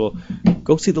film festival,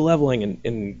 go see The Leveling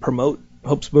and promote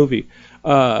Hope's movie.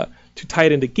 To tie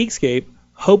it into Geekscape,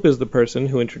 Hope is the person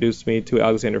who introduced me to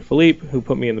Alexander Philippe, who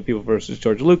put me in The People vs.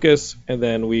 George Lucas, and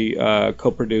then we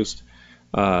co-produced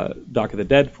Dock of the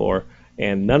Dead for,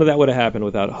 and none of that would have happened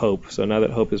without Hope. So now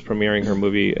that Hope is premiering her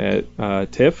movie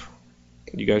at TIFF,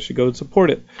 you guys should go and support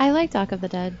it. I like Dock of the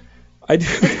Dead. I do.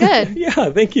 It's good. Yeah,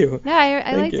 thank you. Yeah,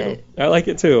 I liked you. it. I like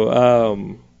it too.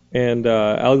 And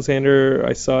Alexander,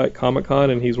 I saw at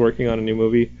Comic-Con, and he's working on a new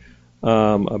movie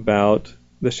about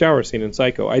the shower scene in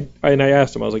Psycho. I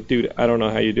asked him, I was like, dude, I don't know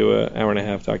how you do an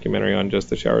hour-and-a-half documentary on just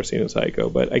the shower scene in Psycho,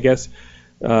 but I guess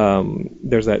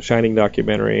there's that Shining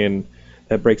documentary, and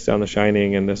that breaks down The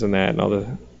Shining and this and that and all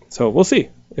the. So we'll see.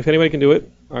 If anybody can do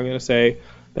it, I'm going to say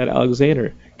that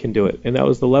Alexander can do it, and that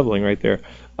was The Leveling right there.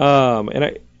 And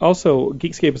I also,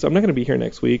 Geekscape, I'm not going to be here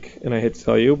next week, and I hate to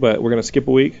tell you, but we're going to skip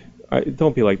a week.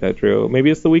 Don't be like that, Drew. Maybe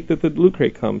it's the week that the Loot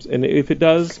Crate comes, and if it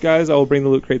does, guys, I will bring the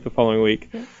Loot Crate the following week.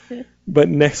 But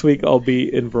next week I'll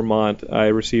be in Vermont. I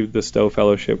received the Stowe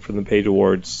Fellowship from the Page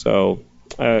Awards, so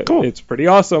cool. It's pretty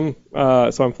awesome.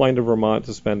 So I'm flying to Vermont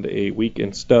to spend a week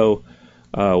in Stowe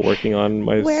working on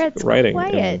my Where it's writing.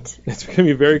 quiet. And it's going to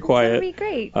be very quiet. It's going to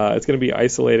be great. It's going to be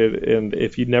isolated, and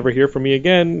if you never hear from me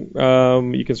again,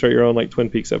 you can start your own Twin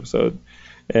Peaks episode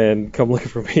and come looking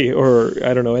for me. Or,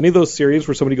 I don't know, any of those series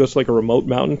where somebody goes to a remote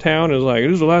mountain town and is like,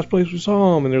 this is the last place we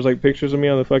saw him, and there's pictures of me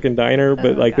on the fucking diner,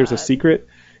 but there's a secret,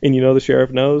 and the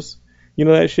sheriff knows. You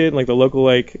know that shit? And the local,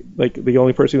 the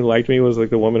only person who liked me was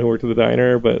the woman who worked at the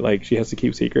diner, but she has to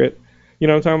keep secret. You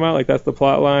know what I'm talking about? That's the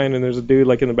plot line, and there's a dude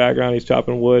in the background, he's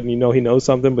chopping wood, and he knows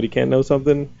something, but he can't know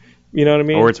something. You know what I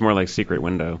mean? Or it's more like Secret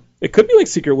Window. It could be like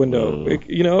Secret Window.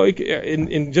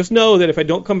 And just know that if I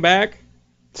don't come back,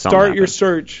 start your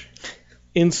search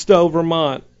in Stowe,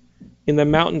 Vermont, in the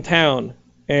mountain town,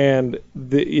 and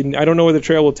I don't know where the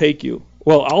trail will take you.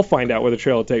 Well, I'll find out where the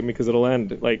trail will take me because it'll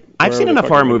end. I've seen enough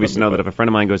horror movies to know that if a friend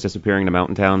of mine goes disappearing in a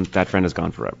mountain town, that friend is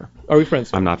gone forever. Are we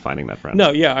friends? I'm not finding that friend. No,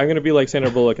 yeah, I'm gonna be like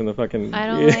Sandra Bullock in the fucking I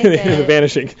don't like it. The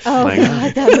Vanishing. Oh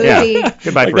God, that movie. Yeah.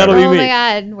 Goodbye forever. That'll be Oh me. my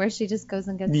God, where she just goes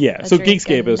and gets Yeah. a So drink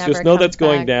Geekscape and is never just know comes that's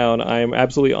going back. down. I am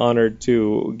absolutely honored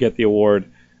to get the award,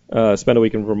 spend a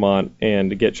week in Vermont,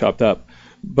 and get chopped up.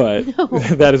 But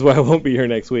that is why I won't be here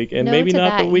next week, and No maybe to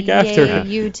not that. the week Yay after.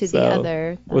 you to So, the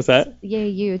other. What's that? Yay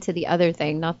you to the other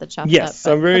thing, not the chopped up. Yes,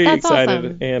 but- I'm very but that's excited,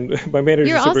 awesome. and my manager.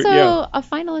 You're super, also a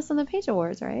finalist on the Page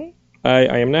Awards, right?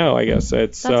 I am now. I guess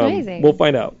it's. That's amazing. We'll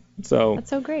find out. So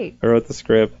That's so great. I wrote the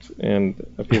script, and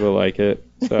people like it,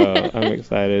 so I'm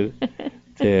excited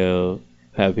to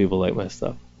have people like my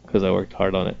stuff because I worked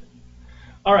hard on it.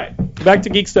 All right, back to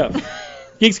geek stuff.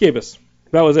 Geekscapists.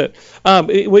 That was it.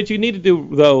 What you need to do,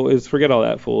 though, is forget all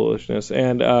that foolishness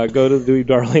and go to the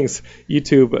Darling's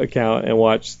YouTube account and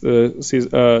watch the season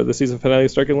finale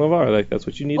of Stargate LaVar. That's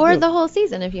what you need to do. Or the whole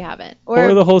season if you haven't.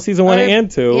 Or the whole season 1 and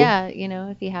 2. Yeah,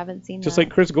 if you haven't seen Just that.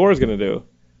 like Chris Gore is going to do.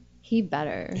 He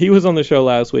better. He was on the show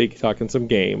last week talking some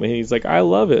game, and he's like, I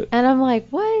love it. And I'm like,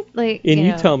 what? Like, And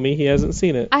you tell me he hasn't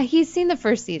seen it. He's seen the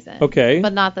first season. Okay.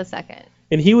 But not the second.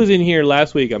 And he was in here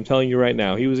last week. I'm telling you right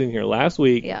now. He was in here last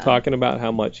week talking about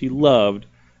how much he loved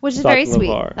Which is very Stalking sweet.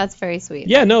 LaVar. That's very sweet.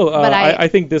 Yeah, no, But I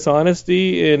think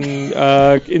dishonesty and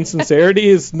insincerity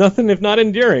is nothing if not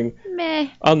endearing. Meh.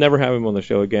 I'll never have him on the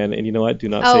show again. And you know what? Do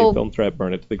not Oh. say film threat,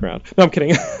 burn it to the ground. No, I'm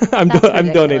kidding. I'm That's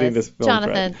donating ridiculous. this film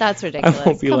Jonathan, threat. that's ridiculous. I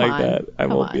won't be Come like on. that. I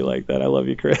Come won't on. be like that. I love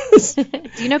you, Chris. Do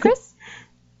you know Chris?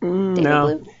 David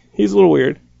No. Blue? He's a little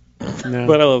weird, No.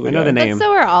 but I love the I know guy. the But name.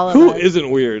 so are all of Who us.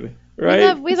 isn't weird,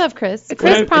 right? We love Chris. It's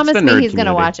Chris the promised me nerd he's going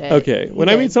to watch community. it. Okay, when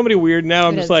He I did. meet somebody weird now,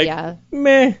 I'm He just does, like, yeah.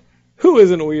 meh, who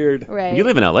isn't weird? Right. You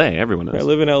live in L.A. Everyone I does.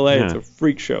 live in LA. It's Yeah. a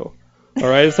freak show. All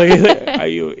right, it's like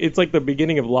it's like the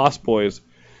beginning of Lost Boys.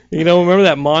 You know, remember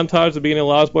that montage at the beginning of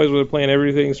Lost Boys where they're playing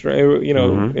everything straight, you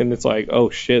know, and it's like, oh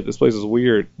shit, this place is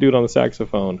weird. Dude on the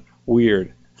saxophone,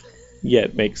 weird,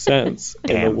 yet makes sense in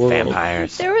the Damn world.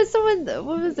 vampires. There was someone,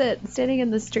 what was it, standing in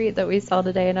the street that we saw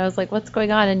today, and I was like, what's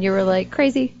going on? And you were like,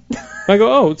 crazy. I go,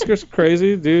 oh, it's just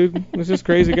crazy, dude. It's just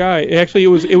crazy guy. Actually,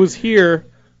 it was here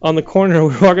on the corner.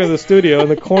 We were walking to the studio in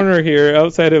the corner here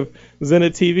outside of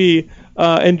Zenit TV.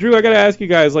 And Drew, I gotta ask you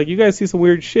guys, like, you guys see some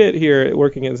weird shit here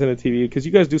working at Zenit TV because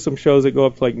you guys do some shows that go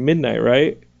up to like midnight,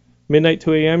 right? Midnight,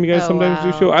 2 a.m. You guys Oh, sometimes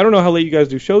wow. do show. I don't know how late you guys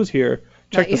do shows here.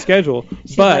 Check Not the you. schedule.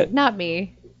 She's But like, not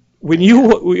me. when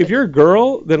if you're a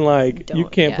girl, then like you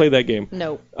Don't, can't yeah. play that game.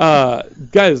 Nope.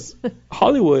 Guys,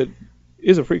 Hollywood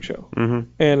is a freak show,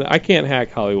 Mm-hmm. and I can't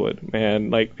hack Hollywood, man.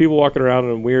 Like people walking around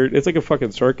in weird. It's like a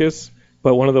fucking circus.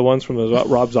 But one of the ones from the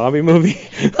Rob Zombie movie.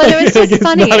 But it was just it's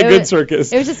funny. not a It good was-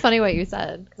 circus. It was just funny what you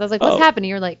said. Because I was like, what's Oh. happening?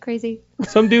 You were like, crazy.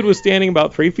 Some dude was standing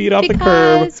about 3 feet off the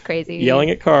curb, Because crazy. yelling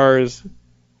at cars,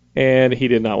 and he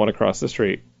did not want to cross the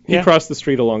street. He Yeah. crossed the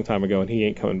street a long time ago, and he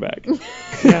ain't coming back.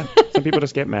 Yeah. Some people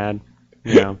just get mad.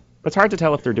 Yeah. But it's hard to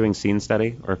tell if they're doing scene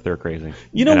study or if they're crazy.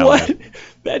 You know In LA. what?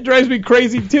 That drives me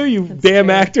crazy too, you damn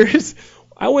true. actors.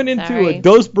 I went into Sorry. a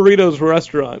Dos Burritos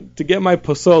restaurant to get my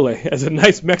pozole as a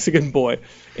nice Mexican boy,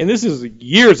 and this is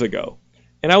years ago.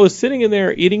 And I was sitting in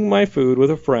there eating my food with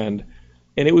a friend,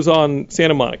 and it was on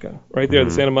Santa Monica, right there,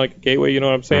 the Santa Monica Gateway. You know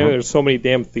what I'm saying? There's so many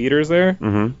damn theaters there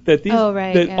that these Oh,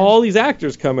 right, that yeah. all these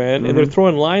actors come in and they're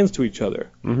throwing lines to each other,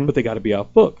 but they got to be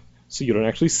off book, so you don't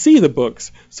actually see the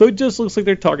books. So it just looks like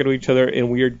they're talking to each other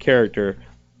in weird character.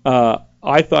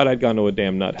 I thought I'd gone to a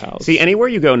damn nut house. See, anywhere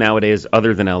you go nowadays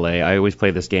other than LA, I always play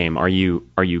this game. Are you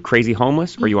crazy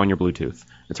homeless or are you on your Bluetooth?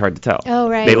 It's hard to tell. Oh,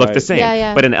 right. They look Right. the same. Yeah,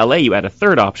 yeah. But in LA, you add a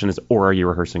third option is, or are you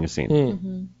rehearsing a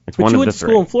scene? It's But one you of went the to school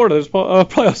three. in Florida. There's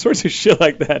probably all sorts of shit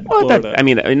like that in Well, Florida. I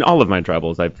mean, in all of my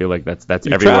travels, I feel like that's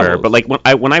Your everywhere. travels. But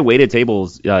like when I waited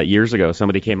tables years ago,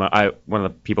 somebody came up. One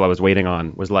of the people I was waiting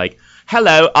on was like,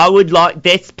 "Hello, I would like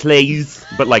this, please."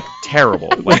 But like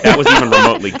terrible. Like that was even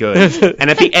remotely good. And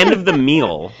at the end of the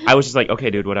meal, I was just like,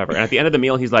 "Okay, dude, whatever." And at the end of the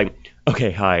meal, he's like,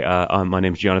 "Okay, hi, my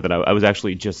name's Jonathan. I was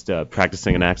actually just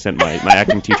practicing an accent. My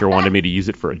acting teacher wanted me to use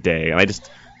it for a day, and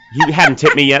he hadn't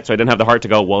tipped me yet, so I didn't have the heart to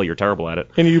go, well, you're terrible at it.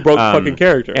 and you broke fucking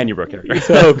character. And you broke character.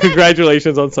 So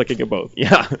congratulations on sucking at both.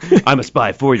 Yeah, I'm a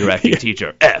spy for your acting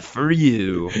teacher. F for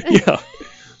you. Yeah.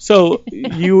 So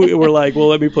you were like, well,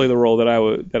 let me play the role that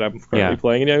I'm currently Yeah.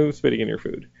 playing, and I'm spitting in your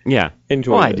food. Yeah.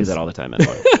 Enjoy Well, I this. do that all the time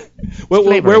anyway.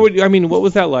 Where would I mean? What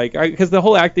was that like? Because the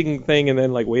whole acting thing, and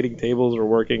then like waiting tables or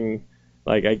working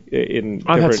like in I've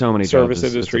had different so many service jobs.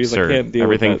 It's industries. I absurd. can't deal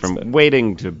Everything with that from stuff.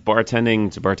 waiting to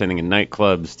bartending in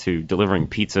nightclubs to delivering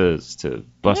pizzas to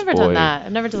I've never busboy. done that.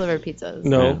 I've never delivered pizzas.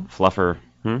 No. Yeah, fluffer.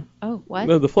 Oh, what?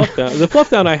 No, the fluff down. The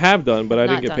fluff down I have done, but I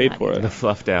Not didn't get done paid that for either. The it.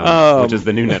 fluff down, which is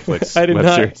the new Netflix I did web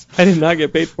not. series. I did not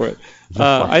get paid for it.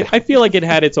 I feel like it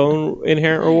had its own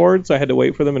inherent rewards. So I had to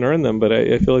wait for them and earn them, but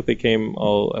I feel like they came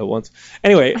all at once.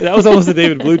 Anyway, that was almost a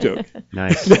David Blue joke.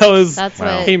 Nice. That was. That's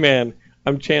Wow. what. Hey man,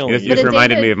 I'm channeling It you. But just it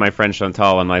reminded David- me of my friend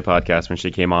Chantal on my podcast when she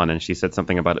came on, and she said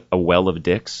something about a well of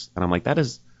dicks, and I'm like, that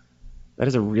is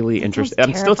a really interesting.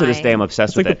 I'm still to this day, I'm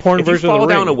obsessed It's with like it. the porn if you version of fall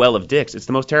The down Ring. a well of dicks, it's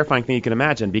the most terrifying thing you can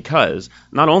imagine because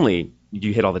not only do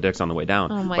you hit all the dicks on the way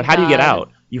down, Oh my but how do you get God.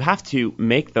 out? You have to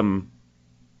make them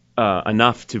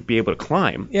enough to be able to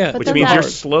climb. Yeah, which then means that- you're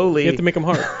slowly. You have to make them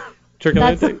hard. Tricking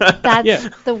that That's dick. that's Yeah.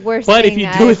 the worst But if thing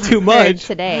you do it I've too heard much-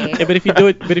 today. Yeah, but if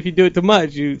you do it too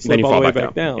much, you slip you all the fall way back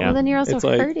back down. down. Yeah. Well, then you're also It's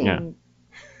like- hurting. yeah.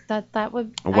 That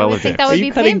would. A well I would of think dicks. that Are would you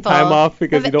be cutting painful. time off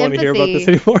because Of you don't want to hear about this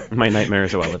empathy. anymore? My nightmare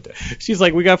is a well of dicks. She's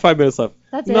like, we got 5 minutes left.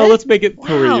 That's no, it? let's make it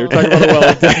 3. Wow. You're talking about the well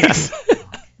of dicks.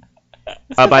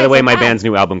 By the way, my bad. band's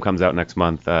new album comes out next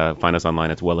month. Find us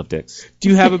online. It's Well of Dicks. Do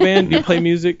you have a band? Do you play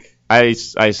music? I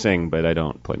sing, but I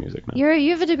don't play music now.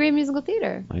 You have a degree in musical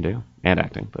theater. I do. And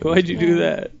acting. But Why'd you do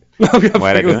that? Why did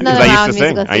I do that? Because Another I round used to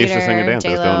sing. musical I used to sing theater, and dance. I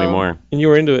just J-Lo. don't anymore. And you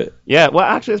were into it. Yeah, well,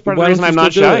 actually, that's part of Why the reason don't I'm you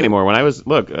not still do shy it? anymore. When I was,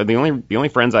 the only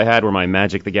friends I had were my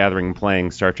Magic the Gathering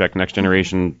playing, Star Trek Next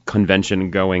Generation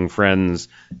convention going friends,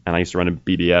 and I used to run a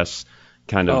BBS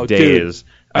kind of days.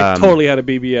 Dude, I totally had a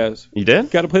BBS. You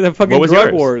did? Got to play that fucking What was Drug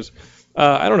yours? Wars.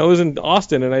 I don't know. It was in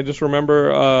Austin, and I just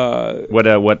remember.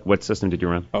 What system did you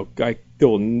run?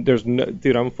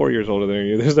 Dude, I'm 4 years older than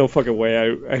you. There's no fucking way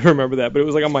I remember that. But it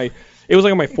was like on my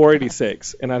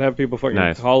 486, and I'd have people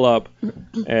fucking call up,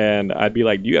 and I'd be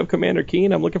like, "Do you have Commander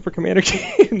Keen? I'm looking for Commander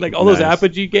Keen." Like all those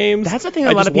Apogee games. That's the thing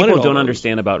a lot of people don't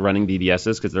understand about running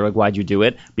BBSs, because they're like, "Why'd you do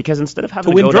it?" Because instead of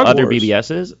having to go to other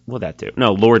BBSs, well, that too.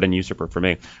 No, Lord and Usurper for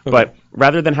me. Okay. But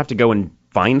rather than have to go and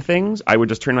find things, I would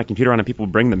just turn my computer on and people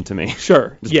would bring them to me.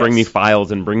 Sure. Just bring me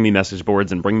files and bring me message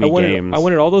boards and bring me games. I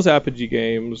wanted all those Apogee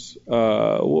games.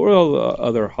 What were all the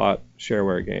other hot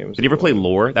shareware games? Did you ever play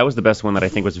Lore? That was the best one that I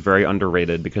think was very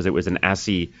underrated, because it was an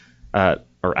ASCII, or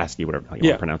ASCII, whatever you want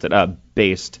to pronounce it,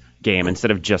 based game.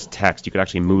 Instead of just text, you could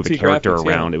actually move a character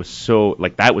around. It was so,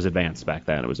 that was advanced back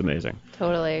then. It was amazing.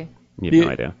 Totally. You have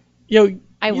no idea.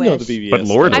 I wish. know the BBS. But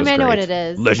Lord was I know great. what it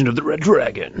is. Legend of the Red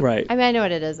Dragon. Right. I know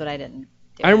what it is, but I didn't.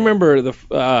 I remember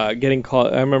getting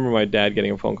called. I remember my dad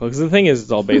getting a phone call, because the thing is,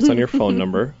 it's all based on your phone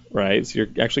number, right? So you're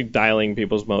actually dialing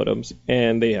people's modems,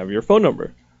 and they have your phone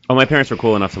number. Oh, my parents were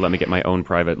cool enough to let me get my own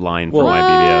private line for what? my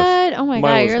BBS. Oh my Mine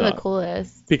god, was you're not. the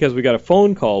coolest. Because we got a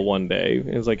phone call one day, and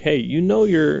it was like, "Hey,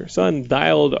 your son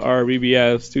dialed our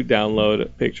BBS to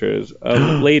download pictures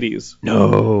of ladies."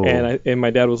 No. And my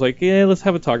dad was like, "Yeah, let's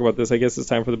have a talk about this. I guess it's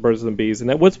time for the birds and the bees."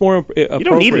 And what's more appropriate? You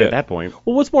don't need it at that point.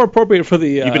 Well, what's more appropriate for the?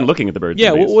 You've been looking at the birds.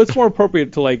 Yeah, and bees. what's more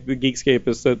appropriate to like the Geekscape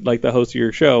is that like the host of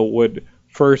your show would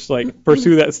first like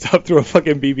pursue that stuff through a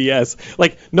fucking BBS.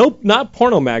 Like, nope, not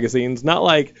porno magazines, not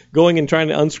like going and trying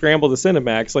to unscramble the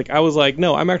Cinemax. Like, I was like,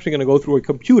 no, I'm actually going to go through a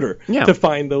computer to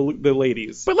find the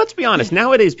ladies. But let's be honest,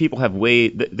 nowadays people have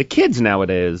the kids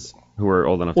nowadays who are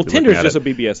old enough to be Tinder's looking just at a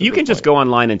BBS. You can just go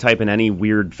online and type in any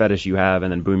weird fetish you have,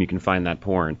 and then boom, you can find that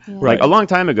porn. Yeah. Like a long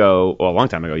time ago,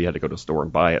 you had to go to a store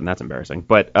and buy it, and that's embarrassing.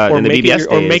 But in the BBS days,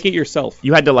 or make it yourself.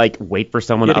 You had to like wait for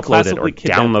someone to upload it or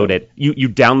download it. You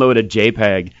download a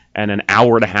JPEG, and an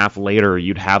hour and a half later,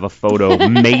 you'd have a photo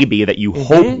maybe that you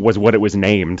hope was what it was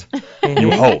named.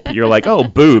 You hope. You're like, oh,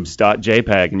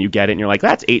 boobs.jpg, and you get it, and you're like,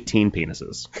 that's 18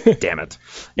 penises. Damn it.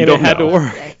 And it had to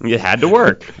work. It had to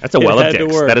work. That's a well of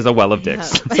dicks. That is a well of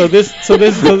dicks. So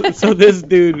this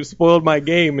dude spoiled my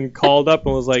game and called up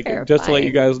and was like, just to let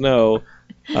you guys know.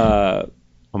 Oh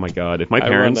my God! If my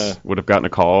parents would have gotten a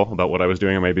call about what I was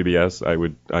doing on my BBS,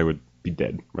 I would be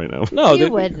dead right now. No, you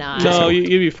would not. No, you'd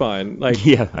be fine. Like,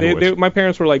 my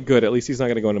parents were like, good. At least he's not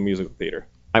going to go into musical theater.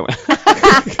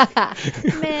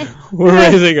 We're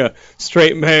raising a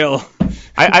straight male.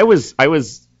 I was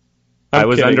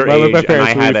underage,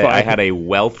 and I had a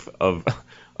wealth of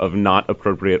not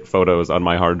appropriate photos on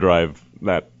my hard drive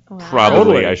that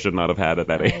probably I should not have had at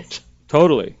that age.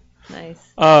 Totally. Nice.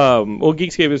 Well,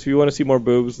 Geekscape is, if you want to see more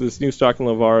boobs, this new Stalking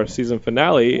LaVar season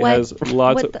finale has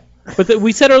lots of... But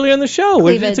we said earlier in the show,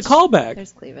 it's a callback.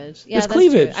 There's cleavage. Yeah, There's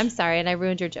cleavage. True. I'm sorry, and I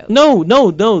ruined your joke. No.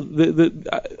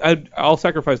 I'll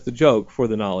sacrifice the joke for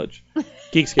the knowledge.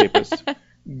 Geekscapists,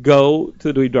 go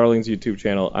to the Dweeb Darlings YouTube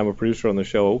channel. I'm a producer on the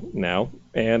show now.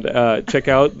 And check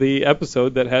out the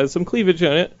episode that has some cleavage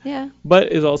in it. Yeah.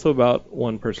 But is also about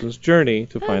one person's journey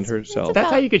to find herself.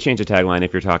 That's how you could change a tagline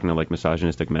if you're talking to like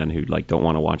misogynistic men who like don't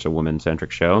want to watch a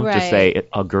woman-centric show. Right. Just say,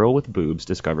 a girl with boobs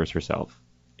discovers herself.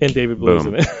 And David Blue's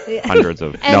in it. Hundreds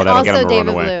of... And no, that'll get him David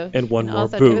run away. Blue. And one more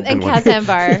boob. And Cass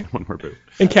Ambar. One more boob.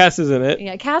 And Cass is in it.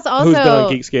 Yeah, Cass also... Who's been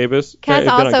on Geekscape. Cass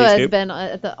also has been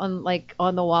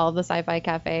on the wall of the Sci-Fi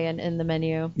Cafe and in the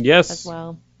menu. Yes. As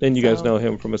well. And you guys know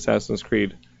him from Assassin's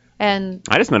Creed. And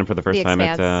I just met him for the first time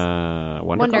at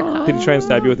WonderCon. Did he try and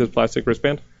stab you with his plastic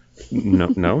wristband?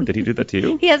 No. Did he do that to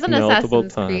you? He has an Multiple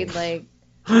Assassin's Creed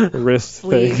wrist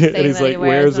thing, and he's like,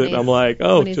 "Where's it?" And I'm like,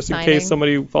 "Oh, just in case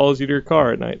somebody follows you to your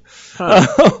car at night."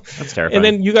 That's terrifying. And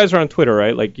then you guys are on Twitter,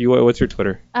 right? Like, what's your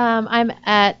Twitter? I'm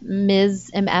at Ms.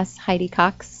 Heidi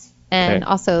Cox, and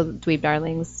also Dweeb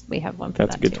Darlings. We have one for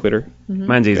That's that a good too. Twitter. Mm-hmm.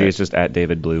 Mine's easy. It's just at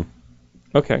David Blue.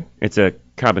 Okay. It's a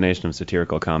combination of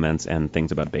satirical comments and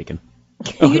things about bacon.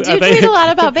 You do tweet a lot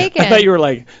about bacon. I thought you were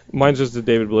like, mine's just a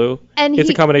David Blue. And it's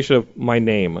a combination of my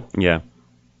name. Yeah.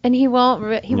 And he won't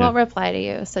reply to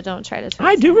you, so don't try to tweet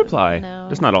I do him. reply. No.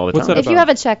 Just not all the What's time. that If you have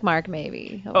a check mark,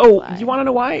 maybe. Oh, you want to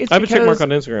know why? It's I have a check because mark on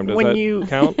Instagram. Does when that you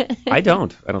count? I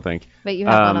don't think. But you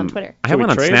have one on Twitter. I have we one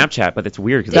on trade? Snapchat, but it's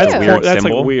weird because That's that's a weird That's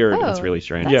symbol. like weird. Oh. It's really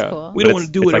strange. That's yeah. cool. We don't want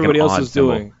to do what everybody else is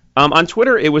doing. On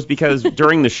Twitter, it was because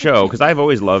during the show, because I've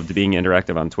always loved being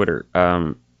interactive on Twitter.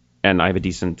 and I have a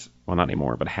decent, well, not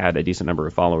anymore, but had a decent number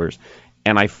of followers.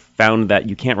 And I found that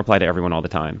you can't reply to everyone all the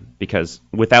time because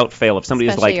without fail, if somebody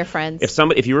Especially is like, your friends.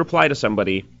 if you reply to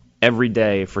somebody every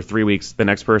day for 3 weeks, the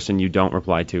next person you don't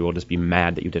reply to will just be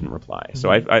mad that you didn't reply.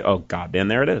 So oh god, man,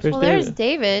 there it is. Well, there's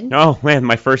David. Oh man,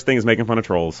 my first thing is making fun of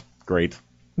trolls. Great.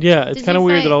 Yeah, it's Did kind of you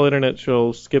weird find- that all internet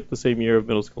shows skip the same year of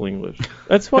middle school English.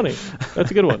 That's funny.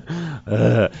 That's a good one.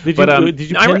 Did you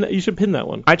pin that? You should pin that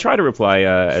one. I try to reply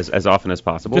as often as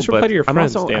possible. Just reply but to your I'm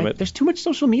friends, also, damn it. There's too much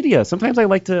social media. Sometimes I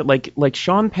like to like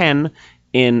Sean Penn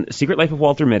in Secret Life of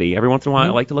Walter Mitty. Every once in a while,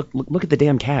 I like to look at the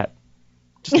damn cat.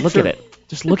 Just look at it.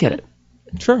 Just look at it.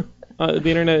 Sure. The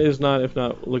internet is not, if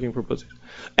not, looking for pussy.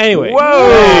 Anyway.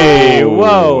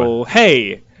 Whoa!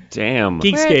 Hey! Damn.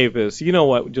 Geekscape is, you know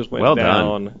what just went Well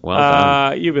down. done. Well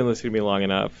done. You've been listening to me long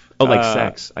enough. Oh, like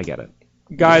sex. I get it.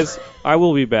 Guys, I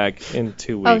will be back in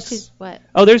 2 weeks. Oh, she's what?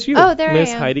 Oh, there's you. Oh, there I Miss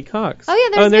am. Heidi Cox. Oh,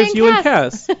 yeah, there's there's me you and and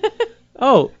Cass.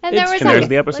 Oh, And there was And there's a-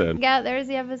 the episode. Look, yeah, there's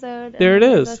the episode. there it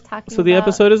and is. was talking So the about-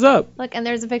 episode is up. Look, and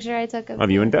there's a picture I took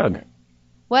Of you and Doug.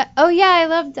 What? Oh yeah, I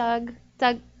love Doug.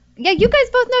 Doug. Yeah, you guys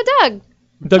both know Doug.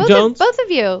 Doug Jones? Both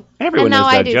of you. Everyone and now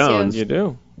knows I Doug do Jones. Too. You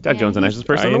do. Doug Yeah, Jones, the he's- nicest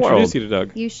person I in the world. introduced you to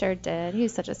Doug. You sure did. He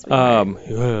was such a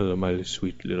sweetheart. My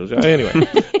sweet little guy. Anyway,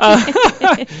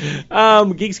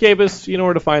 Geekscapists, you know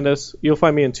where to find us. You'll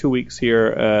find me in 2 weeks here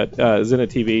at Zenit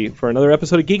TV for another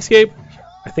episode of Geekscape.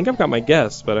 I think I've got my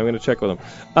guests, but I'm going to check with them.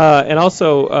 And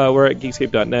also, we're at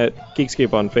Geekscape.net,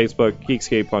 Geekscape on Facebook,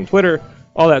 Geekscape on Twitter,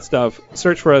 all that stuff.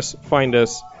 Search for us, find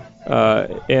us.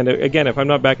 And again, if I'm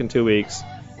not back in 2 weeks,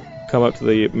 come up to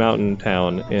the mountain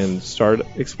town and start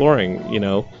exploring, you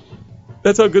know.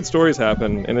 That's how good stories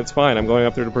happen, and it's fine. I'm going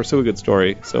up there to pursue a good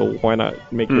story, so why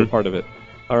not make you a part of it?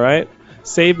 All right?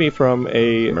 Save me from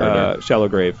a shallow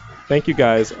grave. Thank you,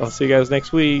 guys. I'll see you guys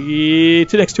next week.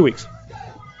 To next 2 weeks.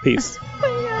 Peace.